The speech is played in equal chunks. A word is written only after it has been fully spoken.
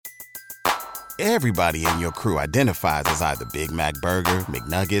Everybody in your crew identifies as either Big Mac Burger,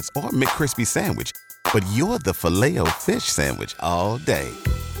 McNuggets, or McCrispy Sandwich. But you're the Filet-O-Fish Sandwich all day.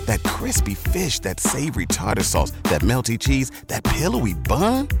 That crispy fish, that savory tartar sauce, that melty cheese, that pillowy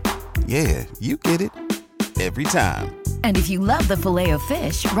bun. Yeah, you get it. Every time. And if you love the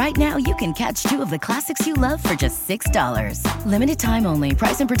Filet-O-Fish, right now you can catch two of the classics you love for just $6. Limited time only.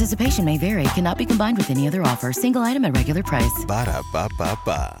 Price and participation may vary. Cannot be combined with any other offer. Single item at regular price.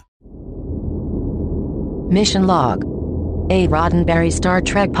 Ba-da-ba-ba-ba. Mission Log. A Roddenberry Star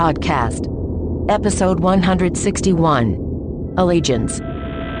Trek podcast. Episode 161. Allegiance.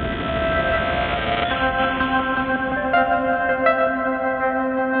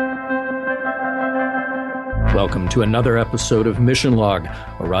 Welcome to another episode of Mission Log,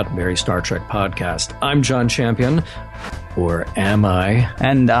 a Roddenberry Star Trek podcast. I'm John Champion, or am I?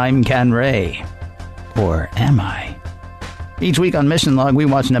 And I'm Ken Ray, or am I? Each week on Mission Log, we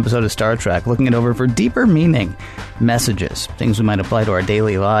watch an episode of Star Trek, looking it over for deeper meaning, messages, things we might apply to our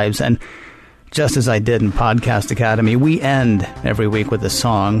daily lives, and just as I did in Podcast Academy, we end every week with a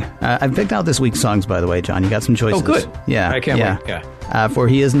song. I've picked out this week's songs, by the way, John. You got some choices. Oh, good. Yeah. I can't wait. Yeah. For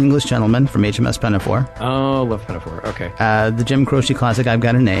He Is an English Gentleman from HMS Pinafore. Oh, love Pinafore. Okay. The Jim Croce classic, I've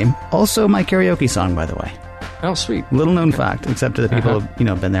Got a Name. Also my karaoke song, by the way. Oh, sweet. Little known fact, except to the people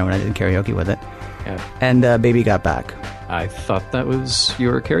who've been there when I did karaoke with it. Yeah. And Baby Got Back. I thought that was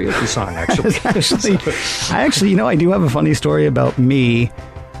your karaoke song, actually. I do have a funny story about me,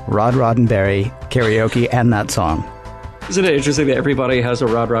 Rod Roddenberry, karaoke, and that song. Isn't it interesting that everybody has a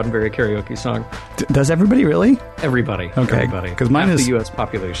Rod Roddenberry karaoke song? Does everybody really? Everybody. Okay. Everybody. Because mine half is the U.S.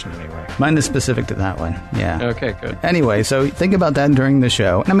 population, anyway. Mine is specific to that one. Yeah. Okay, good. Anyway, so think about that during the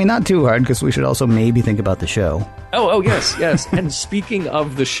show. I mean, not too hard, because we should also maybe think about the show. Oh, yes. And speaking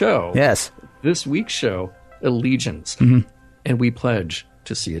of the show, yes, this week's show, Allegiance, and we pledge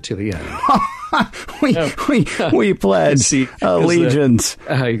to see it to the end. we pledge allegiance.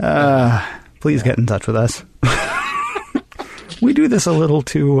 Please get in touch with us. We do this a little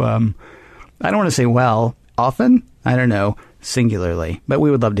too, I don't want to say often. I don't know, singularly. But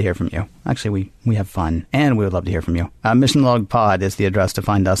we would love to hear from you. Actually, we have fun, and we would love to hear from you. Mission Log Pod is the address to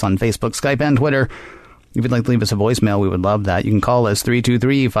find us on Facebook, Skype, and Twitter. If you'd like to leave us a voicemail, we would love that. You can call us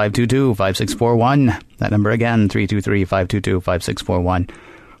 323-522-5641. That number again, 323-522-5641.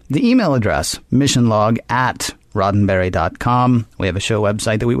 The email address, missionlog@roddenberry.com. We have a show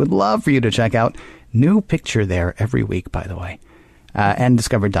website that we would love for you to check out. New picture there every week, by the way. And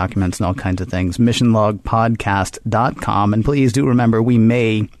discovered documents and all kinds of things. missionlogpodcast.com. And please do remember, we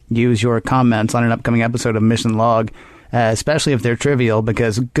may use your comments on an upcoming episode of Mission Log, especially if they're trivial,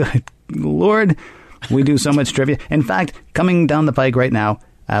 because good Lord, we do so much trivia. In fact, coming down the pike right now,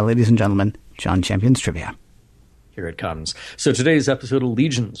 ladies and gentlemen, John Champion's Trivia. Here it comes. So today's episode,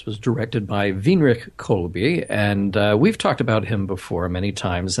 Allegiance, was directed by Vinrik Kolbe, and we've talked about him before many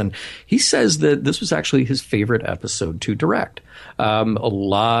times, and he says that this was actually his favorite episode to direct. A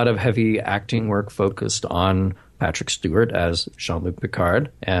lot of heavy acting work focused on Patrick Stewart as Jean-Luc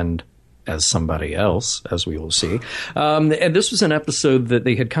Picard, and as somebody else, as we will see. And this was an episode that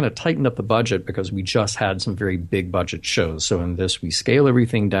they had kind of tightened up the budget because we just had some very big budget shows. So in this, we scale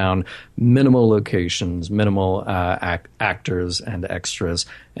everything down, minimal locations, minimal actors and extras.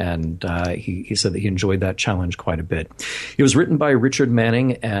 And he said that he enjoyed that challenge quite a bit. It was written by Richard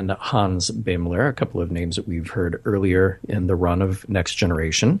Manning and Hans Beimler, a couple of names that we've heard earlier in the run of Next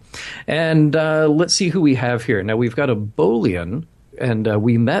Generation. And let's see who we have here. Now, we've got a Bolian. And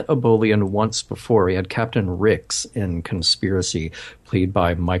we met a Bolian once before. We had Captain Rix in Conspiracy, played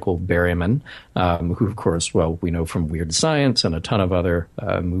by Michael Berryman, who, of course, we know from Weird Science and a ton of other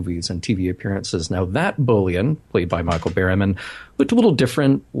movies and TV appearances. Now, that Bolian, played by Michael Berryman, looked a little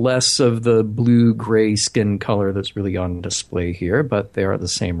different, less of the blue-gray skin color that's really on display here, but they are the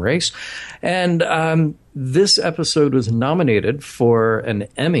same race. And this episode was nominated for an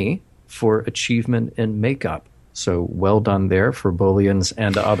Emmy for Achievement in Makeup. So well done there for Bolians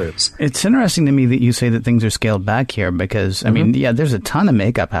and others. It's interesting to me that you say that things are scaled back here because, I mean, there's a ton of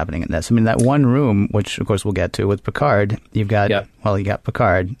makeup happening in this. I mean, that one room, which of course we'll get to with Picard, you got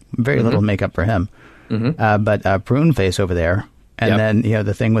Picard, very little makeup for him. But Prune face over there. And then,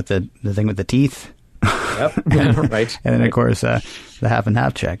 the thing with the teeth. Yep. Right. And then, of course, the half and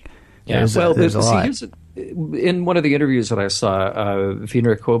half chick. Yeah. There's a lot. In one of the interviews that I saw,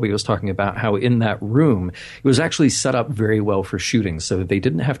 Vinrik Kolbe was talking about how in that room, it was actually set up very well for shooting so that they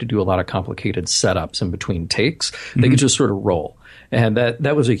didn't have to do a lot of complicated setups in between takes. They could just sort of roll. And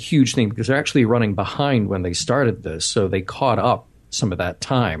that was a huge thing because they're actually running behind when they started this. So they caught up some of that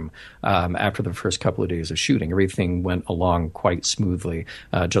time after the first couple of days of shooting. Everything went along quite smoothly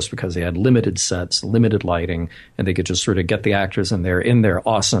just because they had limited sets, limited lighting, and they could just sort of get the actors in their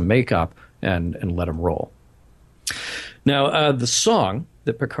awesome makeup and let them roll. Now, the song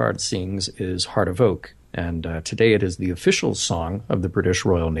that Picard sings is Heart of Oak. And today it is the official song of the British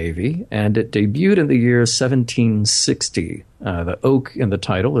Royal Navy, and it debuted in the year 1760. The oak in the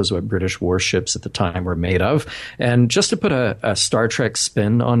title is what British warships at the time were made of. And just to put a Star Trek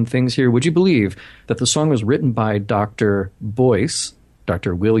spin on things here, would you believe that the song was written by Dr. Boyce,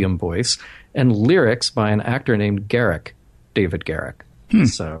 Dr. William Boyce, and lyrics by an actor named Garrick, David Garrick.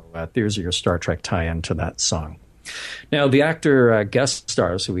 So there's your Star Trek tie-in to that song. Now, the actor guest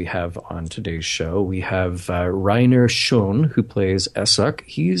stars who we have on today's show, we have Rainer Schon, who plays Esuk.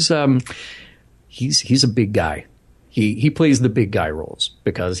 He's a big guy. He plays the big guy roles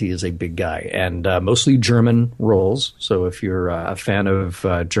because he is a big guy, and mostly German roles. So if you're a fan of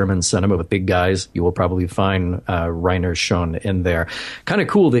German cinema with big guys, you will probably find Rainer Schon in there. Kind of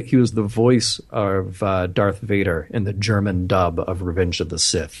cool that he was the voice of Darth Vader in the German dub of Revenge of the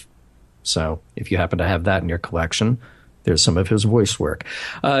Sith. So if you happen to have that in your collection, there's some of his voice work.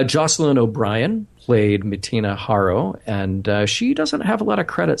 Jocelyn O'Brien played Mitina Haro, and she doesn't have a lot of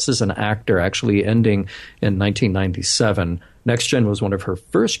credits as an actor, actually ending in 1997. Next Gen was one of her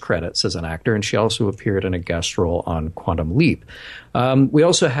first credits as an actor, and she also appeared in a guest role on Quantum Leap. We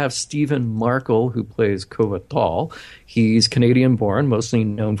also have Stephen Markle, who plays Kova Tall. He's Canadian-born, mostly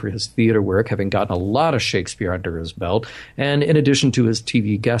known for his theater work, having gotten a lot of Shakespeare under his belt. And in addition to his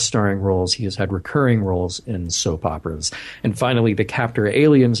TV guest starring roles, he has had recurring roles in soap operas. And finally, the captor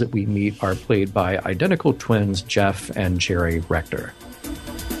aliens that we meet are played by identical twins Jeff and Jerry Rector.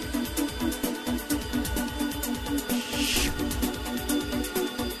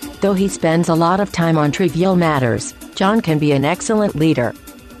 Though he spends a lot of time on trivial matters, John can be an excellent leader.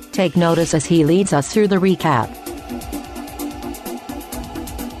 Take notice as he leads us through the recap.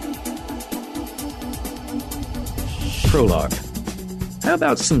 Prologue. How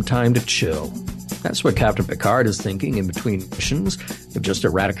about some time to chill? That's what Captain Picard is thinking in between missions. They've just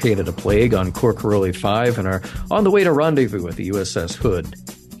eradicated a plague on Corcoroli 5 and are on the way to rendezvous with the USS Hood.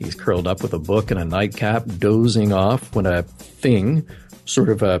 He's curled up with a book and a nightcap, dozing off when a thing, sort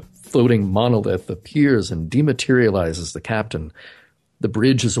of a floating monolith, appears and dematerializes the captain. The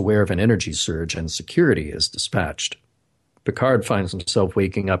bridge is aware of an energy surge and security is dispatched. Picard finds himself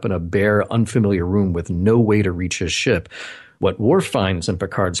waking up in a bare, unfamiliar room with no way to reach his ship. What Worf finds in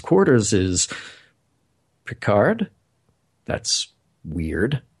Picard's quarters is... Picard? That's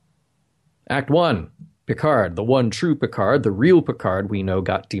weird. Act 1. Picard, the one true Picard, the real Picard we know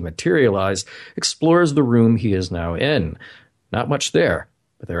got dematerialized, explores the room he is now in. Not much there,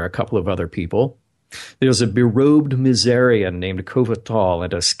 but there are a couple of other people. There's a berobed Miserian named Kova Tall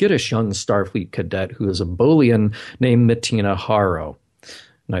and a skittish young Starfleet cadet who is a Bolian named Mitina Haro.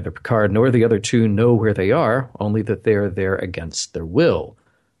 Neither Picard nor the other two know where they are, only that they are there against their will.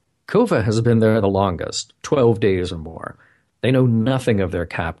 Kova has been there the longest, 12 days or more. They know nothing of their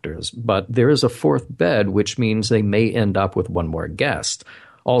captors, but there is a fourth bed, which means they may end up with one more guest.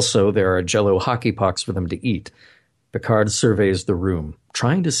 Also, there are Jell-O hockey pucks for them to eat. Picard surveys the room,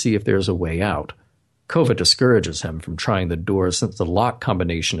 trying to see if there's a way out. Kova discourages him from trying the door since the lock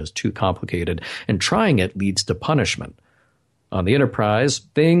combination is too complicated, and trying it leads to punishment. On the Enterprise,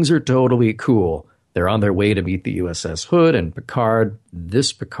 things are totally cool. They're on their way to meet the USS Hood, and Picard,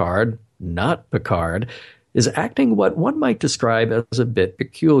 this Picard, not Picard, is acting what one might describe as a bit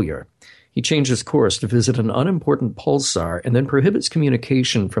peculiar. He changes course to visit an unimportant pulsar and then prohibits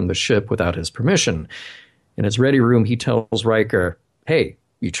communication from the ship without his permission. In his ready room, he tells Riker, "Hey,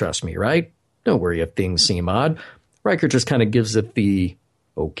 you trust me, right? Don't worry if things seem odd." Riker just kind of gives it the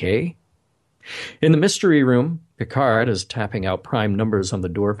okay. In the mystery room, Picard is tapping out prime numbers on the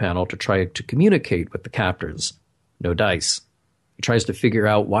door panel to try to communicate with the captors. No dice. He tries to figure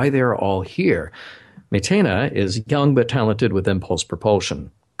out why they are all here. Mitina is young but talented with impulse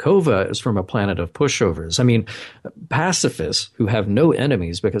propulsion. Kova is from a planet of pushovers. I mean, pacifists who have no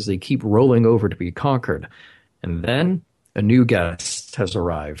enemies because they keep rolling over to be conquered. And then a new guest has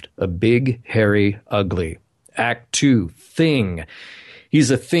arrived. A big, hairy, ugly. Act 2, Thing.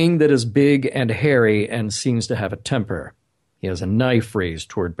 He's a thing that is big and hairy and seems to have a temper. He has a knife raised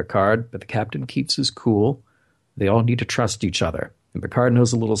toward Picard, but the captain keeps his cool. They all need to trust each other. And Picard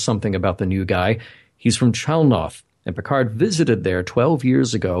knows a little something about the new guy. He's from Chalnoth, and Picard visited there 12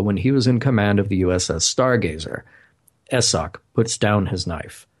 years ago when he was in command of the USS Stargazer. Esuk puts down his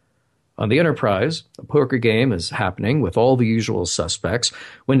knife. On the Enterprise, a poker game is happening with all the usual suspects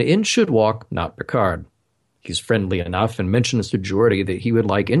when in should walk not Picard. He's friendly enough and mentions to Geordi that he would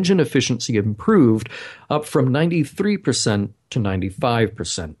like engine efficiency improved up from 93% to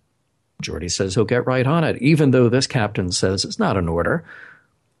 95%. Geordi says he'll get right on it, even though this captain says it's not an order.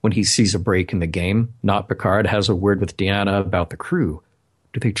 When he sees a break in the game, Not Picard has a word with Deanna about the crew.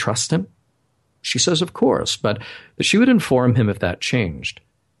 Do they trust him? She says of course, but that she would inform him if that changed.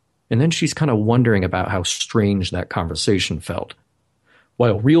 And then she's kind of wondering about how strange that conversation felt.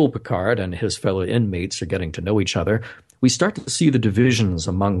 While real Picard and his fellow inmates are getting to know each other, we start to see the divisions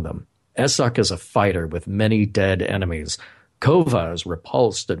among them. Esuk is a fighter with many dead enemies. Kova is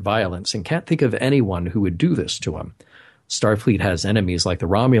repulsed at violence and can't think of anyone who would do this to him. Starfleet has enemies like the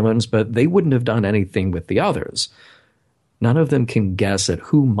Romulans, but they wouldn't have done anything with the others. None of them can guess at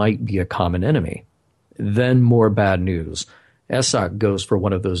who might be a common enemy. Then more bad news. Esuk goes for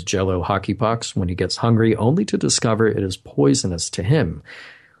one of those Jell-O hockey pucks when he gets hungry, only to discover it is poisonous to him.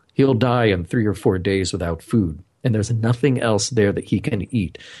 He'll die in 3 or 4 days without food, and there's nothing else there that he can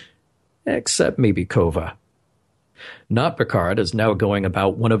eat, except maybe Kova. Not Picard is now going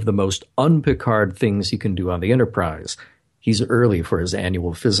about one of the most un-Picard things he can do on the Enterprise. He's early for his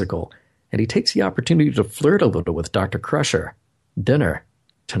annual physical, and he takes the opportunity to flirt a little with Dr. Crusher. Dinner.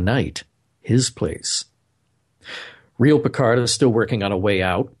 Tonight. His place. Real Picard is still working on a way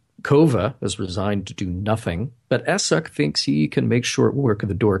out. Kova is resigned to do nothing, but Esuk thinks he can make short work of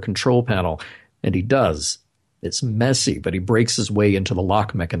the door control panel, and he does. It's messy, but he breaks his way into the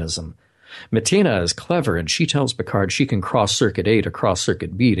lock mechanism. Matina is clever, and she tells Picard she can cross Circuit A to cross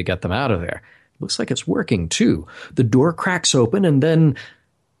Circuit B to get them out of there. Looks like it's working, too. The door cracks open and then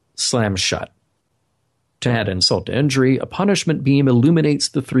slams shut. To add insult to injury, a punishment beam illuminates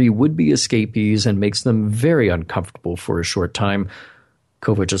the 3 would-be escapees and makes them very uncomfortable for a short time.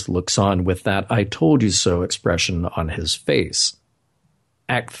 Kova just looks on with that "I told you so" expression on his face.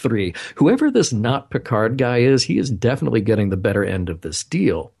 Act 3. Whoever this Not Picard guy is, he is definitely getting the better end of this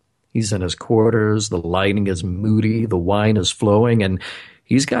deal. He's in his quarters, the lighting is moody, the wine is flowing, and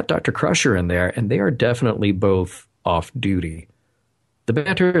he's got Dr. Crusher in there, and they are definitely both off duty. The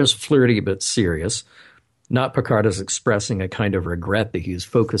banter is flirty but serious. Not Picard is expressing a kind of regret that he's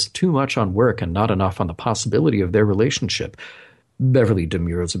focused too much on work and not enough on the possibility of their relationship. Beverly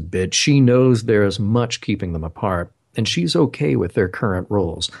demurs a bit. She knows there is much keeping them apart, and she's okay with their current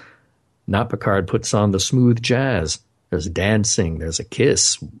roles. Not Picard puts on the smooth jazz. There's dancing, there's a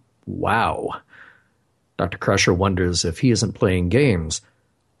kiss. Wow. Dr. Crusher wonders if he isn't playing games.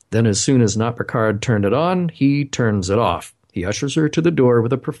 Then as soon as Not Picard turned it on, he turns it off. He ushers her to the door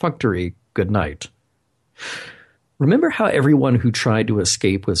with a perfunctory good night. Remember how everyone who tried to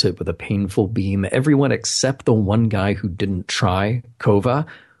escape was hit with a painful beam, everyone except the one guy who didn't try, Kova?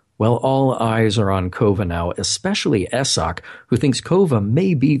 Well, all eyes are on Kova now, especially Esuk, who thinks Kova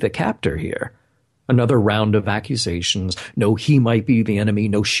may be the captor here. Another round of accusations. No, he might be the enemy.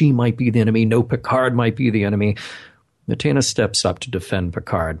 No, she might be the enemy. No, Picard might be the enemy. Matina steps up to defend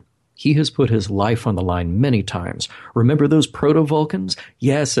Picard. He has put his life on the line many times. Remember those proto-Vulcans?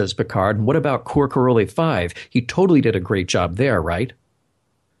 Yes, says Picard. And what about Corcoroli 5? He totally did a great job there, right?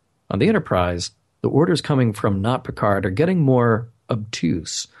 On the Enterprise, the orders coming from Not Picard are getting more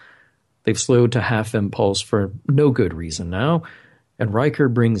obtuse. They've slowed to half impulse for no good reason now, and Riker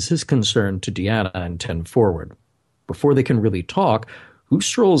brings his concern to Deanna and 10 forward. Before they can really talk, who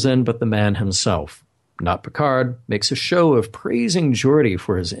strolls in but the man himself? Not Picard makes a show of praising Geordi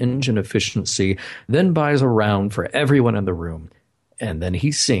for his engine efficiency, then buys a round for everyone in the room. And then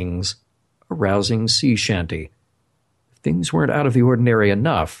he sings a rousing sea shanty. If things weren't out of the ordinary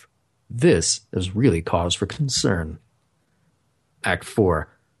enough, this is really cause for concern. Act 4.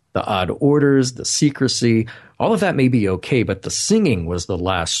 The odd orders, the secrecy, all of that may be okay, but the singing was the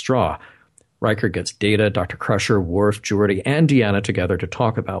last straw. Riker gets Data, Dr. Crusher, Worf, Geordi, and Deanna together to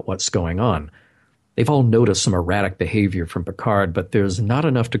talk about what's going on. They've all noticed some erratic behavior from Picard, but there's not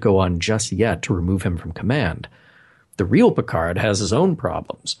enough to go on just yet to remove him from command. The real Picard has his own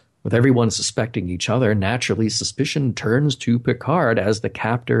problems. With everyone suspecting each other, naturally suspicion turns to Picard as the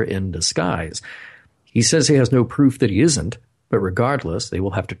captor in disguise. He says he has no proof that he isn't, but regardless, they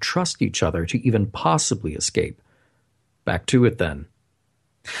will have to trust each other to even possibly escape. Back to it then.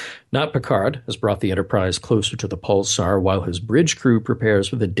 Not Picard has brought the Enterprise closer to the pulsar while his bridge crew prepares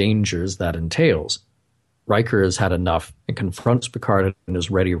for the dangers that entails. Riker has had enough and confronts Picard in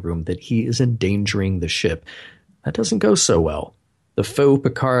his ready room that he is endangering the ship. That doesn't go so well. The faux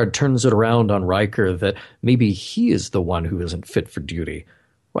Picard turns it around on Riker that maybe he is the one who isn't fit for duty.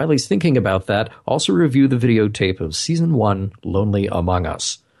 While he's thinking about that, also review the videotape of Season 1, Lonely Among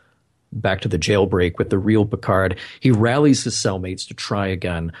Us. Back to the jailbreak with the real Picard, he rallies his cellmates to try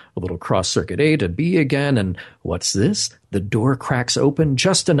again. A little cross-circuit A to B again, and what's this? The door cracks open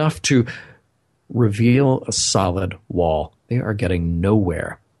just enough to reveal a solid wall. They are getting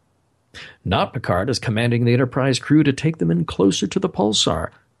nowhere. Not Picard is commanding the Enterprise crew to take them in closer to the pulsar,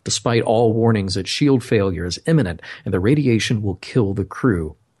 despite all warnings that shield failure is imminent and the radiation will kill the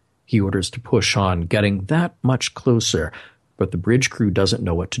crew. He orders to push on, getting that much closer, but the bridge crew doesn't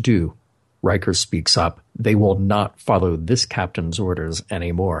know what to do. Riker speaks up. They will not follow this captain's orders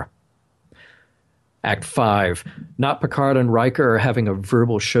anymore. Act 5. Not Picard and Riker are having a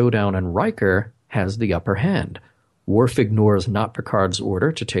verbal showdown, and Riker has the upper hand. Worf ignores Not Picard's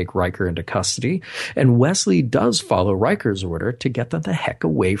order to take Riker into custody, and Wesley does follow Riker's order to get them the heck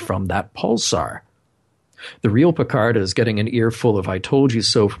away from that pulsar. The real Picard is getting an earful of "I told you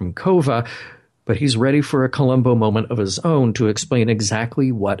so" from Kova, but he's ready for a Columbo moment of his own to explain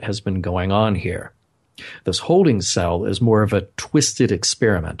exactly what has been going on here. This holding cell is more of a twisted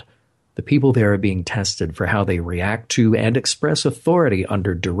experiment. The people there are being tested for how they react to and express authority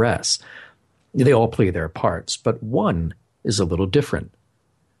under duress. They all play their parts, but one is a little different.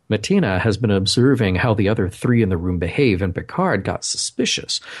 Martina has been observing how the other three in the room behave, and Picard got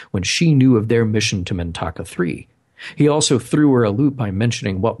suspicious when she knew of their mission to Mintaka 3. He also threw her a loop by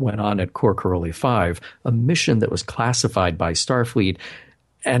mentioning what went on at Korkoroli 5, a mission that was classified by Starfleet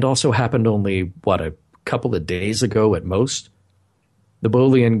and also happened only, a couple of days ago at most? The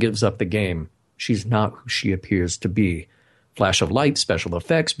Bolian gives up the game. She's not who she appears to be. Flash of light, special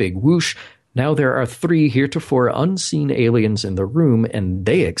effects, big whoosh. Now there are 3 heretofore unseen aliens in the room, and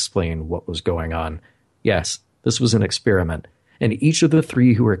they explain what was going on. Yes, this was an experiment, and each of the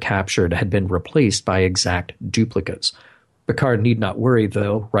 3 who were captured had been replaced by exact duplicates. Picard need not worry,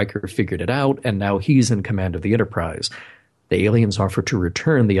 though. Riker figured it out, and now he's in command of the Enterprise. The aliens offer to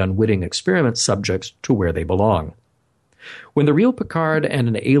return the unwitting experiment subjects to where they belong. When the real Picard and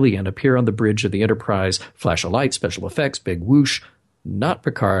an alien appear on the bridge of the Enterprise, flash of light, special effects, big whoosh, Not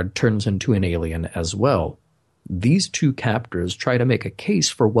Picard turns into an alien as well. These 2 captors try to make a case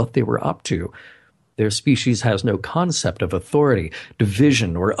for what they were up to. Their species has no concept of authority,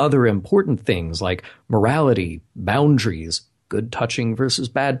 division, or other important things like morality, boundaries, good touching versus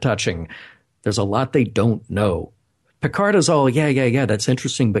bad touching. There's a lot they don't know. Picard is all, yeah, that's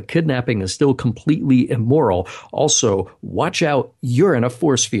interesting, but kidnapping is still completely immoral. Also, watch out, you're in a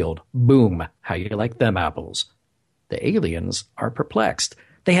force field. Boom, how you like them apples? The aliens are perplexed.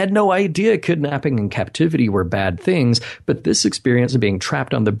 They had no idea kidnapping and captivity were bad things, but this experience of being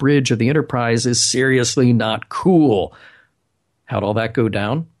trapped on the bridge of the Enterprise is seriously not cool. How'd all that go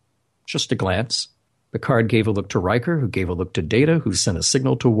down? Just a glance. Picard gave a look to Riker, who gave a look to Data, who sent a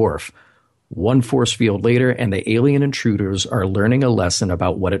signal to Worf. One force field later, and the alien intruders are learning a lesson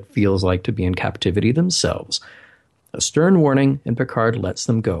about what it feels like to be in captivity themselves. A stern warning, and Picard lets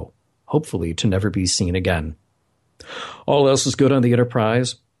them go, hopefully to never be seen again. All else is good on the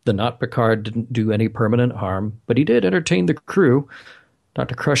Enterprise. The Not Picard didn't do any permanent harm, but he did entertain the crew.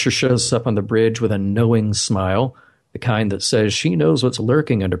 Dr. Crusher shows up on the bridge with a knowing smile, the kind that says she knows what's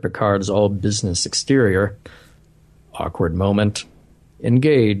lurking under Picard's all-business exterior. Awkward moment.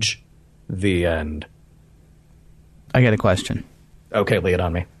 Engage. The end. I got a question. Okay, lay it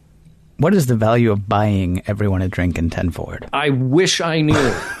on me. What is the value of buying everyone a drink in 10 Forward? I wish I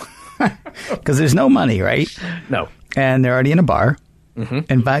knew. Because there's no money, right? No. And they're already in a bar.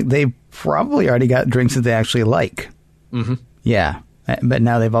 Mm-hmm. In fact, they probably already got drinks that they actually like. Mm-hmm. Yeah. But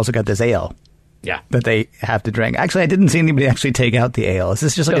now they've also got this ale. Yeah. That they have to drink. Actually, I didn't see anybody actually take out the ale. Is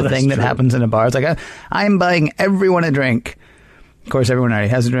this just like a thing that happens in a bar? It's like, I'm buying everyone a drink. Of course, everyone already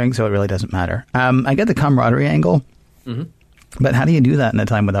has a drink, so it really doesn't matter. I get the camaraderie angle. Mm-hmm. But how do you do that in a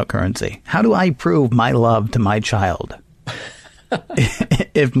time without currency? How do I prove my love to my child?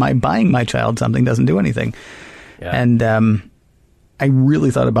 If buying my child something doesn't do anything. Yeah. And I really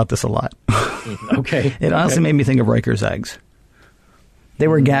thought about this a lot. Okay. It honestly made me think of Riker's eggs. They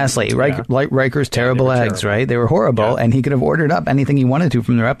were ghastly. Yeah. Riker's terrible eggs, terrible. Right? They were horrible, and he could have ordered up anything he wanted to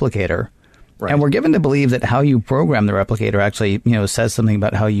from the replicator. Right. And we're given to believe that how you program the replicator actually, says something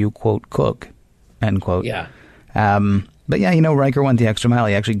about how you, quote, cook, end quote. Yeah. But yeah, Riker went the extra mile.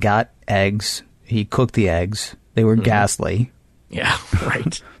 He actually got eggs. He cooked the eggs. They were ghastly. Yeah,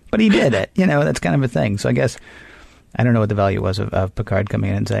 right. But he did it. That's kind of a thing. So I guess, I don't know what the value was of Picard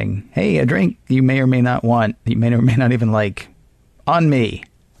coming in and saying, hey, a drink you may or may not want, you may or may not even like, on me.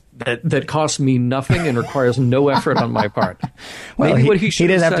 That costs me nothing and requires no effort on my part. Well, he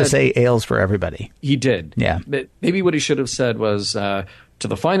didn't have to say ales for everybody. He did. Yeah. Maybe what he should have said was, to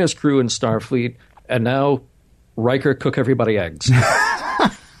the finest crew in Starfleet, and now Riker, cook everybody eggs.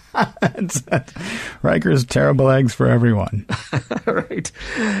 Riker's terrible eggs for everyone. Right.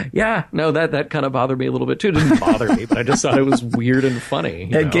 Yeah. No, that kind of bothered me a little bit too. It didn't bother me, but I just thought it was weird and funny.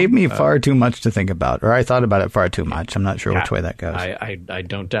 It gave me far too much to think about, or I thought about it far too much. I'm not sure which way that goes. I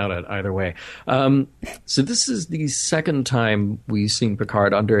don't doubt it either way. So this is the second time we've seen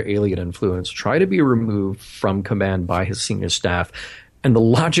Picard under alien influence try to be removed from command by his senior staff, and the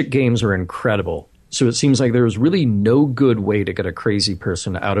logic games are incredible. So it seems like there was really no good way to get a crazy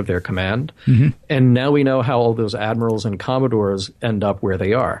person out of their command. Mm-hmm. And now we know how all those admirals and commodores end up where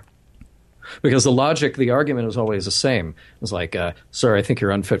they are. Because the argument is always the same. It's like, sir, I think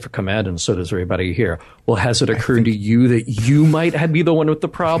you're unfit for command, and so does everybody here. Well, has it occurred to you that you might be the one with the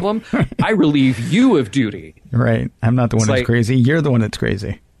problem? I relieve you of duty. Right. I'm not the one that's crazy. You're the one that's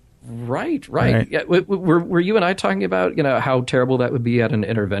crazy. Right. Yeah, were you and I talking about, how terrible that would be at an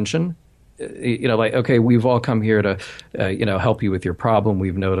intervention? Okay, we've all come here to, help you with your problem.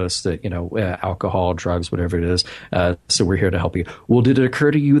 We've noticed that, alcohol, drugs, whatever it is. So we're here to help you. Well, did it occur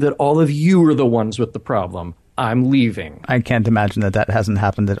to you that all of you are the ones with the problem? I'm leaving. I can't imagine that hasn't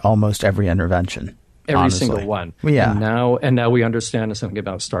happened at almost every intervention. Every single one. Well, yeah. And now we understand something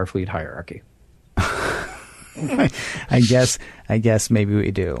about Starfleet hierarchy. I guess maybe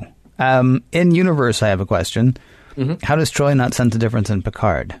we do. In universe, I have a question. Mm-hmm. How does Troy not sense the difference in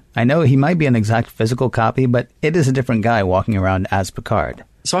Picard? I know he might be an exact physical copy, but it is a different guy walking around as Picard.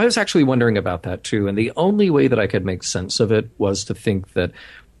 So I was actually wondering about that too, and the only way that I could make sense of it was to think that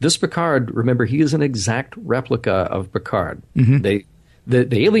this Picard, remember, he is an exact replica of Picard. Mm-hmm.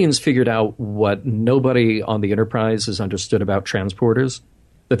 The aliens figured out what nobody on the Enterprise has understood about transporters,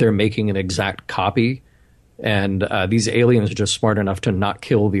 that they're making an exact copy, and these aliens are just smart enough to not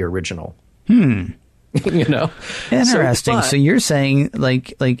kill the original. Interesting. So you're saying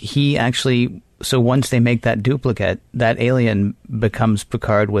like he actually, so once they make that duplicate, that alien becomes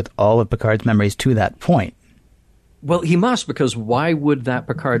Picard with all of Picard's memories to that point. Well, he must, because why would that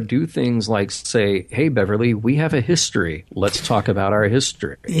Picard do things like say, hey, Beverly, we have a history. Let's talk about our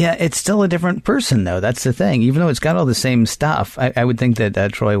history. Yeah, it's still a different person, though. That's the thing. Even though it's got all the same stuff, I would think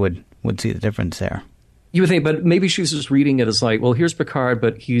that Troy would see the difference there. You would think, but maybe she's just reading it as like, well, here's Picard,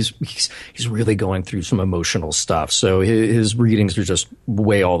 but he's really going through some emotional stuff. So his readings are just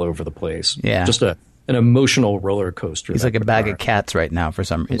way all over the place. Yeah. Just an emotional roller coaster. He's like a bag of cats right now for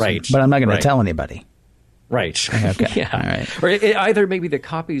some reason. Right. But I'm not going to tell anybody. Right. Okay. Yeah. All right. Or either maybe the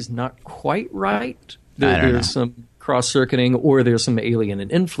copy's not quite right. There's some cross-circuiting, or there's some alien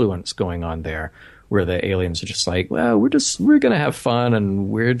influence going on there, where the aliens are just like, well, we're going to have fun, and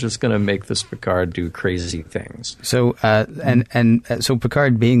we're just going to make this Picard do crazy things. So, so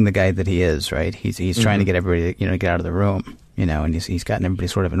Picard being the guy that he is, right? He's trying to get everybody to, get out of the room, and he's gotten everybody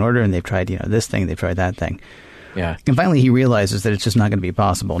sort of in order, and they've tried, this thing, they've tried that thing. Yeah. And finally he realizes that it's just not going to be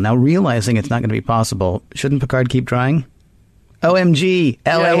possible. Now, realizing it's not going to be possible, shouldn't Picard keep trying? OMG,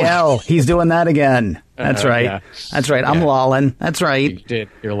 LAL, he's doing that again. That's right. Yeah. That's right. I'm lolling. That's right. You did.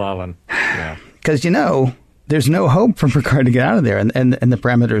 You're lolling. Yeah. Because, there's no hope for Picard to get out of there and the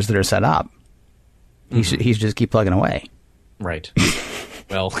parameters that are set up. He should just keep plugging away. Right.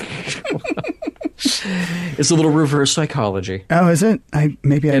 Well, it's a little reverse psychology. Oh, is it?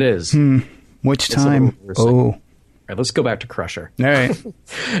 It is. Which time? Oh. All right, let's go back to Crusher. All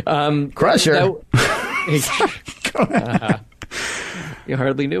right. Crusher. You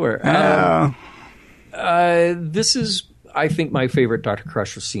hardly knew her. This is, I think, my favorite Dr.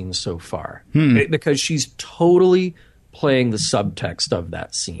 Crusher scene so far, because she's totally playing the subtext of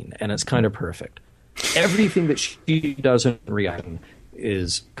that scene, and it's kind of perfect. Everything that she does in Reaction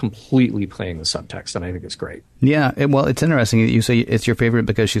is completely playing the subtext, and I think it's great. Yeah, it's interesting that you say it's your favorite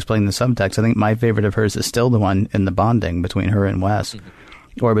because she's playing the subtext. I think my favorite of hers is still the one in the bonding between her and Wes,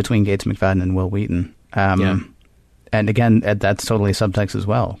 or between Gates McFadden and Will Wheaton. And again, that's totally subtext as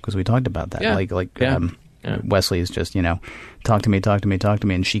well, because we talked about that. Yeah. Wesley is just, talk to me,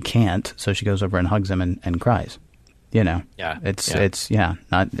 and she can't, so she goes over and hugs him and cries. Yeah. It's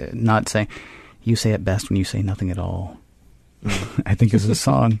not saying, you say it best when you say nothing at all. I think is a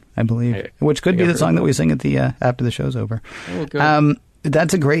song, I believe, which could be the song that we sing at the after the show's over. Oh, good.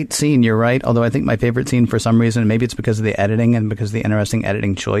 That's a great scene, you're right, although I think my favorite scene for some reason, maybe it's because of the editing and because of the interesting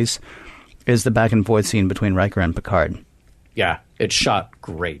editing choice, is the back and forth scene between Riker and Picard. Yeah, it's shot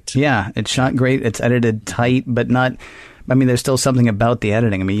great. Yeah, it's shot great. It's edited tight, but not... I mean, there's still something about the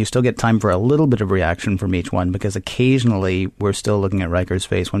editing. I mean, you still get time for a little bit of reaction from each one, because occasionally we're still looking at Riker's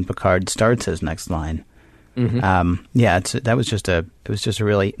face when Picard starts his next line. That was just a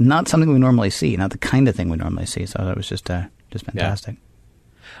really... Not something we normally see, not the kind of thing we normally see, so that was just fantastic.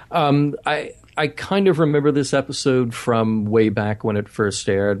 I I kind of remember this episode from way back when it first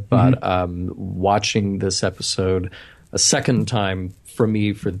aired, but watching this episode a second time for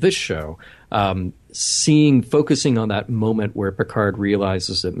me for this show, focusing on that moment where Picard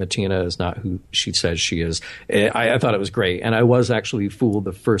realizes that Martina is not who she says she is, I thought it was great. And I was actually fooled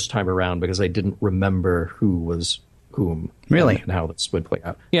the first time around because I didn't remember who was whom. Really? And how this would play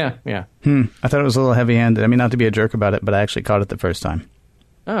out. Yeah. I thought it was a little heavy-handed. I mean, not to be a jerk about it, but I actually caught it the first time.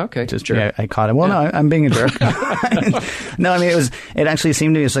 Oh, okay. Yeah, I caught it. Well, no, I'm being a jerk. No, I mean, it actually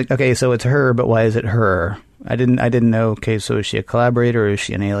seemed to me, it's like, okay, so it's her, but why is it her? I didn't know, okay, so is she a collaborator or is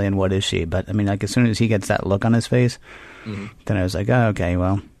she an alien? What is she? But I mean, like, as soon as he gets that look on his face, then I was like, oh, okay,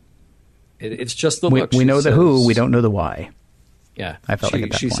 well. It's just the look. We know the who, we don't know the why. Yeah, I felt like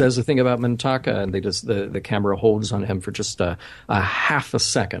at that she point. says the thing about Mintaka, and they just the camera holds on him for just a half a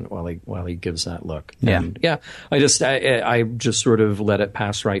second while he gives that look. And I just sort of let it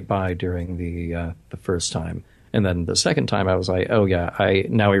pass right by during the first time, and then the second time I was like, oh yeah, I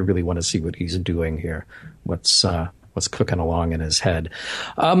really want to see what he's doing here. What's cooking along in his head.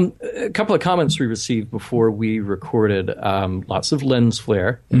 A couple of comments we received before we recorded. Lots of lens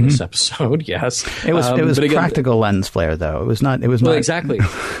flare in this episode. Yes, it was again, practical lens flare though. It was not exactly.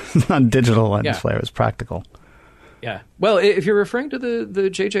 Not digital lens flare. It was practical. Yeah. Well, if you're referring to the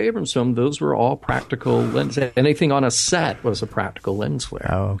J.J. Abrams film, those were all practical lens. Anything on a set was a practical lens flare.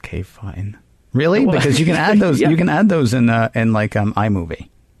 Oh, okay, fine. Really? Because you can add those. You can add those in like iMovie.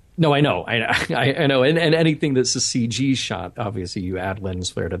 No, I know, and anything that's a CG shot, obviously you add lens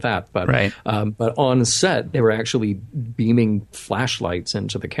flare to that. But right. But on set, they were actually beaming flashlights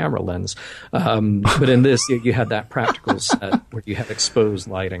into the camera lens. But in this, you had that practical set where you have exposed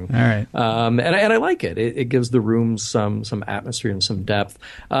lighting. All right. And I like it. It gives the room some atmosphere and some depth.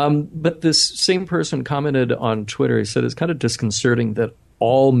 But this same person commented on Twitter. He said it's kind of disconcerting that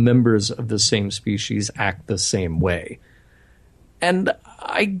all members of the same species act the same way. And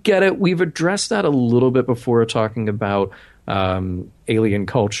I get it. We've addressed that a little bit before, talking about alien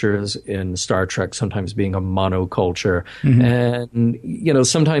cultures in Star Trek sometimes being a monoculture. And,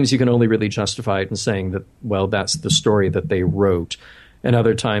 sometimes you can only really justify it in saying that, well, that's the story that they wrote. And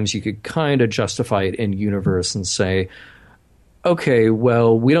other times you could kind of justify it in universe and say, okay,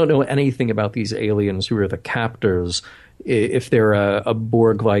 well, we don't know anything about these aliens who are the captors, if they're a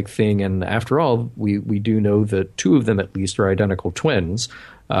Borg-like thing. And after all, we do know that two of them at least are identical twins.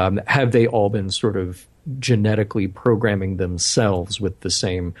 Have they all been sort of genetically programming themselves with the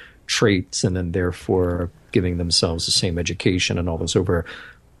same traits and then therefore giving themselves the same education and all this over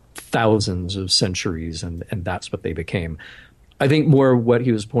thousands of centuries, and that's what they became? I think more what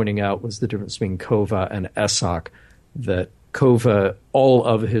he was pointing out was the difference between Kova and Esok, that Kova, all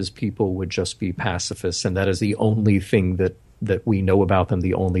of his people would just be pacifists, and that is the only thing that we know about them,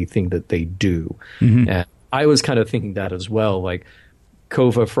 the only thing that they do. And I was kind of thinking that as well, like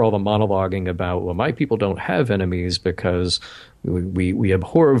Kova, for all the monologuing about, well, my people don't have enemies because we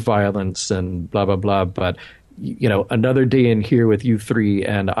abhor violence and blah, blah, blah, but another day in here with you three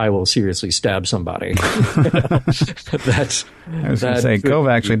and I will seriously stab somebody. I was going to say, Kova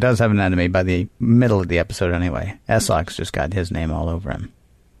actually does have an enemy by the middle of the episode anyway. Esok's just got his name all over him.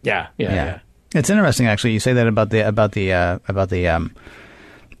 Yeah. It's interesting, actually. You say that about the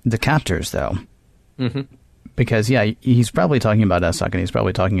captors, though. Because, he's probably talking about Esok and he's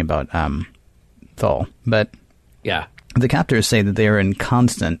probably talking about Thol. But the captors say that they are in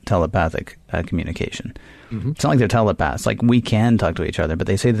constant telepathic communication. It's not like they're telepaths. Like, we can talk to each other, but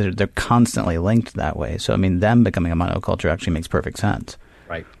they say that they're constantly linked that way. So, I mean, them becoming a monoculture actually makes perfect sense.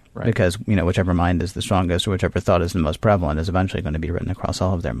 Right. Because, whichever mind is the strongest or whichever thought is the most prevalent is eventually going to be written across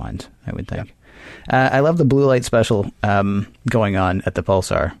all of their minds, I would think. I love the blue light special going on at the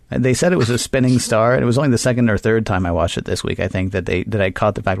Pulsar. They said it was a spinning star, and it was only the second or third time I watched it this week, I think, that I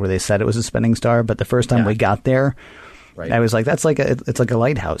caught the fact where they said it was a spinning star. But the first time we got there, I was like, it's like a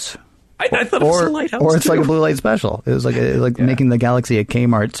lighthouse. I thought it was a lighthouse, or it's like a blue light special. It was like making the galaxy a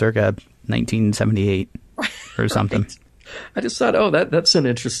Kmart circa 1978 or something. I just thought, that's an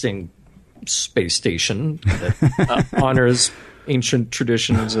interesting space station that honors ancient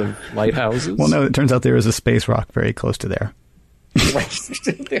traditions of lighthouses. Well, no, it turns out there is a space rock very close to there.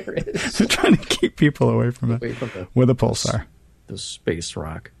 There is. They're trying to keep people away from it with a pulsar. The space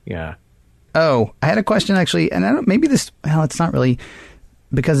rock, yeah. Oh, I had a question actually, and it's not really.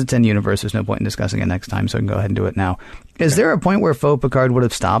 Because it's in universe, there's no point in discussing it next time, so I can go ahead and do it now. Is there a point where faux Picard would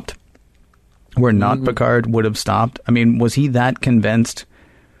have stopped? Where not Picard would have stopped? I mean, was he that convinced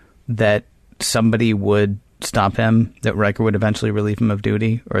that somebody would stop him, that Riker would eventually relieve him of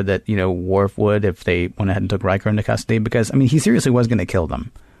duty, or that, Worf would if they went ahead and took Riker into custody? Because, I mean, he seriously was going to kill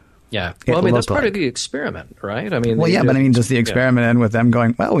them. Yeah. Well, I mean, that's part of the experiment, right? I mean, well, yeah, but I mean, does the experiment end with them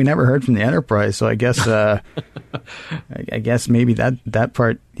going, well, we never heard from the Enterprise, so I guess, I guess maybe that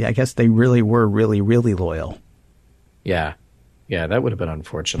part, yeah, I guess they really were really, really loyal. Yeah. Yeah, that would have been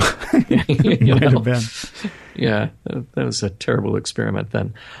unfortunate. Might have been. Yeah, that was a terrible experiment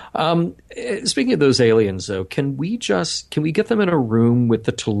then. Speaking of those aliens, though, can we get them in a room with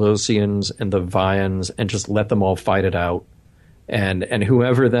the Telosians and the Vians and just let them all fight it out? And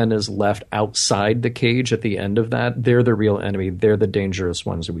whoever then is left outside the cage at the end of that, they're the real enemy. They're the dangerous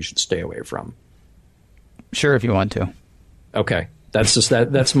ones that we should stay away from. Sure, if you want to. Okay, that's just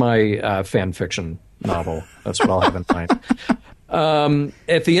that's my fan fiction novel. That's what I'll have in mind.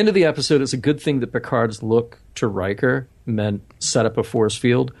 At the end of the episode, it's a good thing that Picard's look to Riker meant set up a force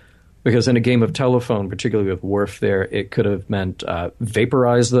field, because in a game of telephone, particularly with Worf there, it could have meant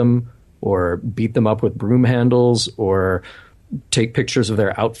vaporize them or beat them up with broom handles or take pictures of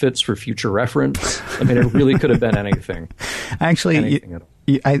their outfits for future reference. I mean, it really could have been anything. Actually,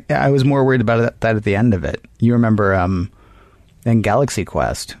 I was more worried about that at the end of it. You remember in Galaxy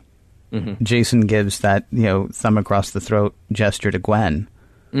Quest, Jason gives that, thumb across the throat gesture to Gwen.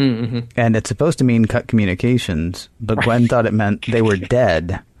 Mm-hmm. And it's supposed to mean cut communications, but Gwen thought it meant they were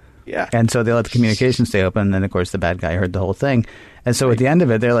dead. Yeah. And so they let the communications stay open. And then, of course, the bad guy heard the whole thing. And so at the end of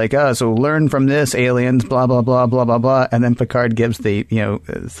it, they're like, oh, so learn from this, aliens, blah, blah, blah, blah, blah, blah. And then Picard gives the,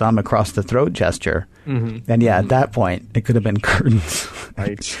 thumb across the throat gesture. Mm-hmm. And at that point, it could have been curtains.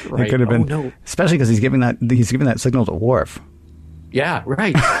 Right. It could have been, especially because he's giving that signal to Worf. Yeah,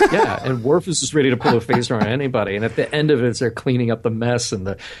 right. Yeah, and Worf is just ready to pull a phaser on anybody. And at the end of it, they're cleaning up the mess and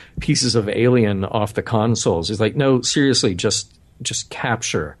the pieces of alien off the consoles. He's like, no, seriously, just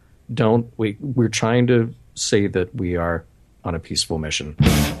capture. We're trying to say that we are on a peaceful mission.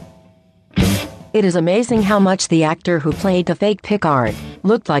 It is amazing how much the actor who played the fake Picard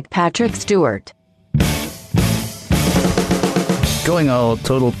looked like Patrick Stewart. Going all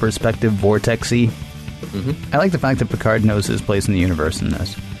total perspective vortex-y. Mm-hmm. I like the fact that Picard knows his place in the universe in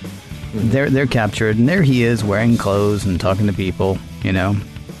this. Mm-hmm. They're captured, and there he is wearing clothes and talking to people,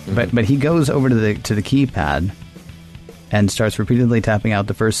 Mm-hmm. But he goes over to the keypad and starts repeatedly tapping out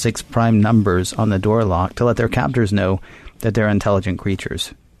the first 6 prime numbers on the door lock to let their captors know that they're intelligent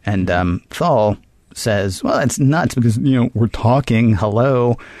creatures. And Thal says, well, it's nuts because, we're talking,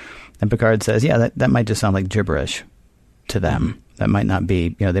 hello. And Picard says, yeah, that might just sound like gibberish to them. Mm-hmm. That might not be,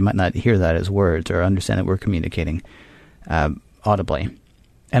 they might not hear that as words or understand that we're communicating audibly.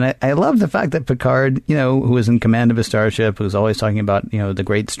 And I love the fact that Picard, who is in command of a starship, who's always talking about, the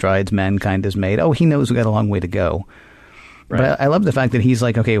great strides mankind has made. Oh, he knows we got a long way to go. Right. But I love the fact that he's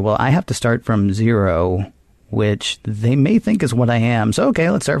like, okay, well, I have to start from 0, which they may think is what I am. So,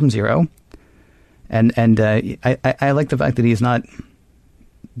 okay, let's start from 0. And I like the fact that he's not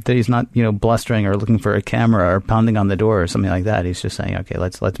blustering or looking for a camera or pounding on the door or something like that. He's just saying, okay,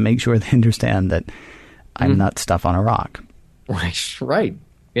 let's make sure they understand that I'm not stuff on a rock. Right.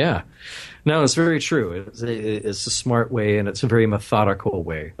 Yeah. No, it's very true. It's a smart way, and it's a very methodical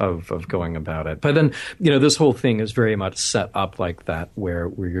way of going about it. But then, this whole thing is very much set up like that, where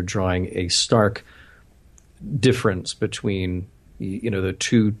you're drawing a stark difference between the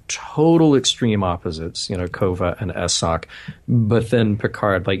two total extreme opposites, Kova and Essak. But then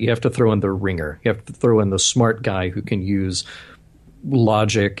Picard, you have to throw in the ringer. You have to throw in the smart guy who can use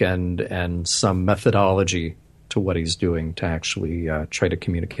logic and some methodology to what he's doing to actually try to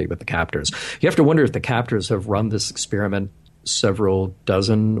communicate with the captors. You have to wonder if the captors have run this experiment several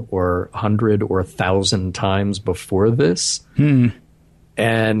dozen or 100 or 1,000 times before this.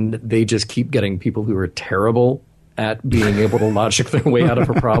 And they just keep getting people who are terrible at being able to logic their way out of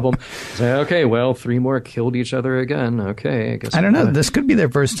a problem. Say, okay, well, 3 more killed each other again. Okay, I guess. I don't know. This could be their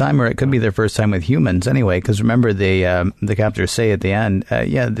first time, or it could be their first time with humans anyway. Because remember, the captors say at the end,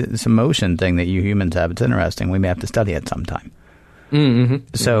 this emotion thing that you humans have, it's interesting. We may have to study it sometime. Mm-hmm.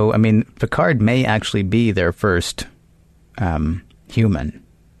 So, I mean, Picard may actually be their first human.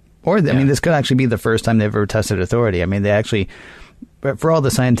 Or, I mean, this could actually be the first time they've ever tested authority. I mean, they actually... But for all the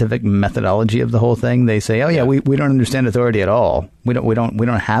scientific methodology of the whole thing, they say, we don't understand authority at all. We don't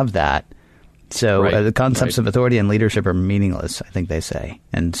have that. So the concepts of authority and leadership are meaningless, I think they say.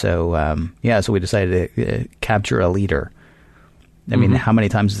 And so, so we decided to capture a leader. I mean, how many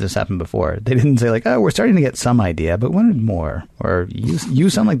times has this happened before? They didn't say we're starting to get some idea, but wanted more. Or you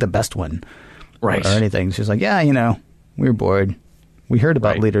sound like the best one. Right. Or anything. It's just like, we were bored. We heard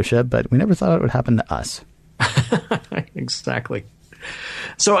about leadership, but we never thought it would happen to us. Exactly.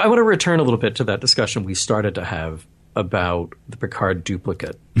 So I want to return a little bit to that discussion we started to have about the Picard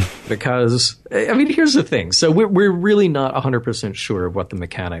duplicate because, I mean, here's the thing. So we're really not 100% sure of what the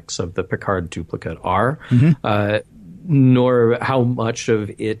mechanics of the Picard duplicate are, nor how much of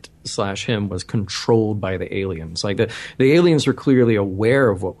it/him was controlled by the aliens. Like the aliens were clearly aware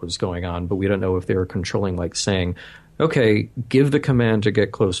of what was going on, but we don't know if they were controlling, like saying, okay, give the command to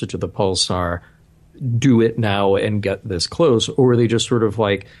get closer to the pulsar, do it now and get this close, or were they just sort of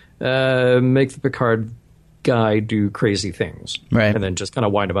like, make the Picard guy do crazy things, right, and then just kind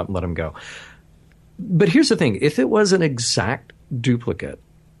of wind him up and let him go. But here's the thing. If it was an exact duplicate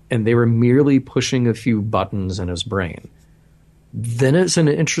and they were merely pushing a few buttons in his brain, then it's an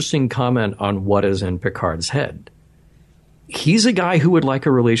interesting comment on what is in Picard's head. He's a guy who would like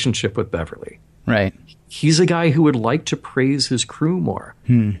a relationship with Beverly. Right. He's a guy who would like to praise his crew more.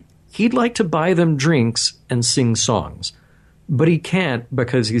 He'd like to buy them drinks and sing songs, but he can't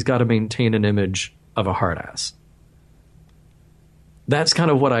because he's got to maintain an image of a hard ass. That's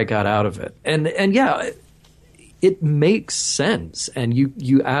kind of what I got out of it. And yeah, it makes sense. And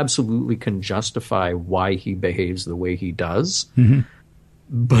you absolutely can justify why he behaves the way he does.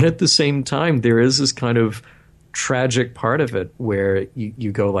 But at the same time, there is this kind of tragic part of it where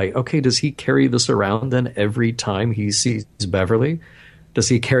you go like, okay, does he carry this around then every time he sees Beverly? Does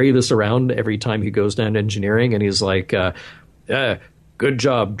he carry this around every time he goes down to engineering and he's like, good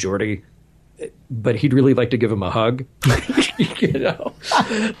job, Geordi. But he'd really like to give him a hug, you know.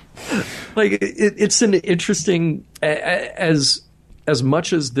 Like it's an interesting, as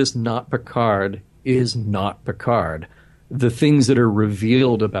much as this not Picard is not Picard, the things that are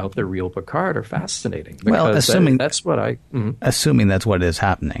revealed about the real Picard are fascinating. Well, assuming that's what assuming that's what is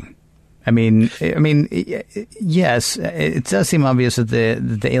happening. I mean, yes, it does seem obvious that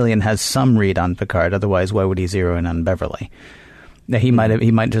the alien has some read on Picard. Otherwise, why would he zero in on Beverly? He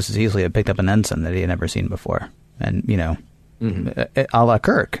might just as easily have picked up an ensign that he had never seen before, and you know, a la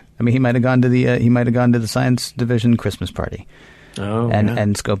Kirk. I mean, he might have gone to the science division Christmas party,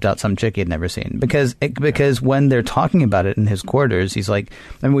 and scoped out some chick he had never seen. Because when they're talking about it in his quarters, he's like,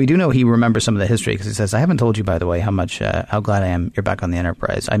 I mean, we do know he remembers some of the history because he says, "I haven't told you, by the way, how glad I am you're back on the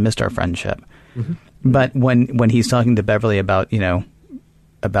Enterprise. I missed our friendship." But when he's talking to Beverly about, you know,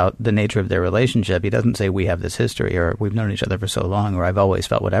 about the nature of their relationship, he doesn't say we have this history or we've known each other for so long or I've always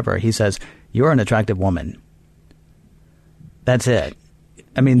felt whatever. He says, you're an attractive woman. That's it.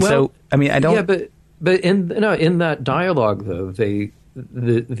 I mean, I don't. Yeah, but in that dialogue though, the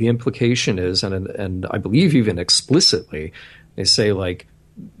implication is, and I believe even explicitly, they say like,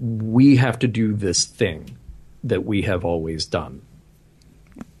 we have to do this thing that we have always done.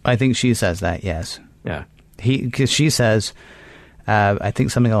 I think she says that. Yes. Yeah. Because she says, I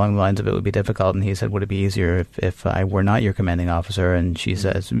think something along the lines of it would be difficult. And he said, would it be easier if I were not your commanding officer? And she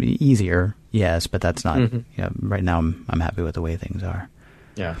says, easier, yes, but that's not, you know, right now I'm happy with the way things are.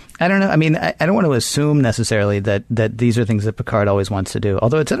 Yeah. I don't know. I mean, I don't want to assume necessarily that these are things that Picard always wants to do.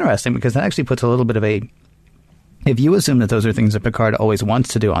 Although it's interesting because that actually puts a little bit of a, if you assume that those are things that Picard always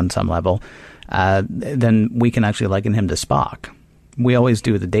wants to do on some level, then we can actually liken him to Spock. We always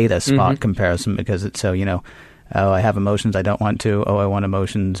do the Data Spock comparison because it's so, you know, oh, I have emotions I don't want to. Oh, I want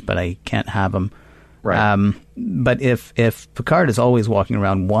emotions, but I can't have them. Right. But if Picard is always walking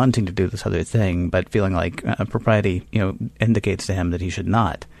around wanting to do this other thing, but feeling like propriety, you know, indicates to him that he should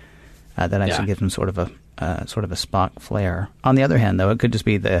not, that actually gives him sort of a Spock flair. On the other hand, though, it could just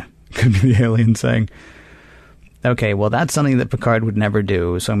be the alien saying, okay, well, that's something that Picard would never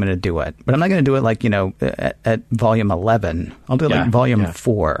do, so I'm going to do it. But I'm not going to do it like, you know, at volume 11. I'll do it like volume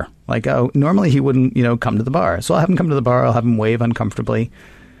 4. Like, oh, normally he wouldn't, you know, come to the bar. So I'll have him come to the bar. I'll have him wave uncomfortably.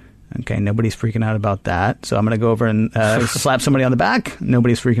 Okay, nobody's freaking out about that. So I'm going to go over and slap somebody on the back.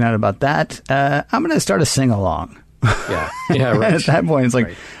 Nobody's freaking out about that. I'm going to start a sing-along. Yeah, right. At that point, it's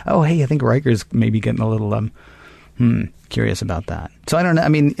like, oh, hey, I think Riker's maybe getting a little curious about that. So I don't know. I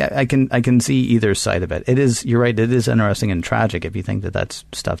mean, I can see either side of it. It is, you're right, it is interesting and tragic if you think that that's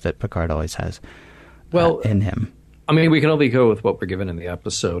stuff that Picard always has in him. I mean, we can only go with what we're given in the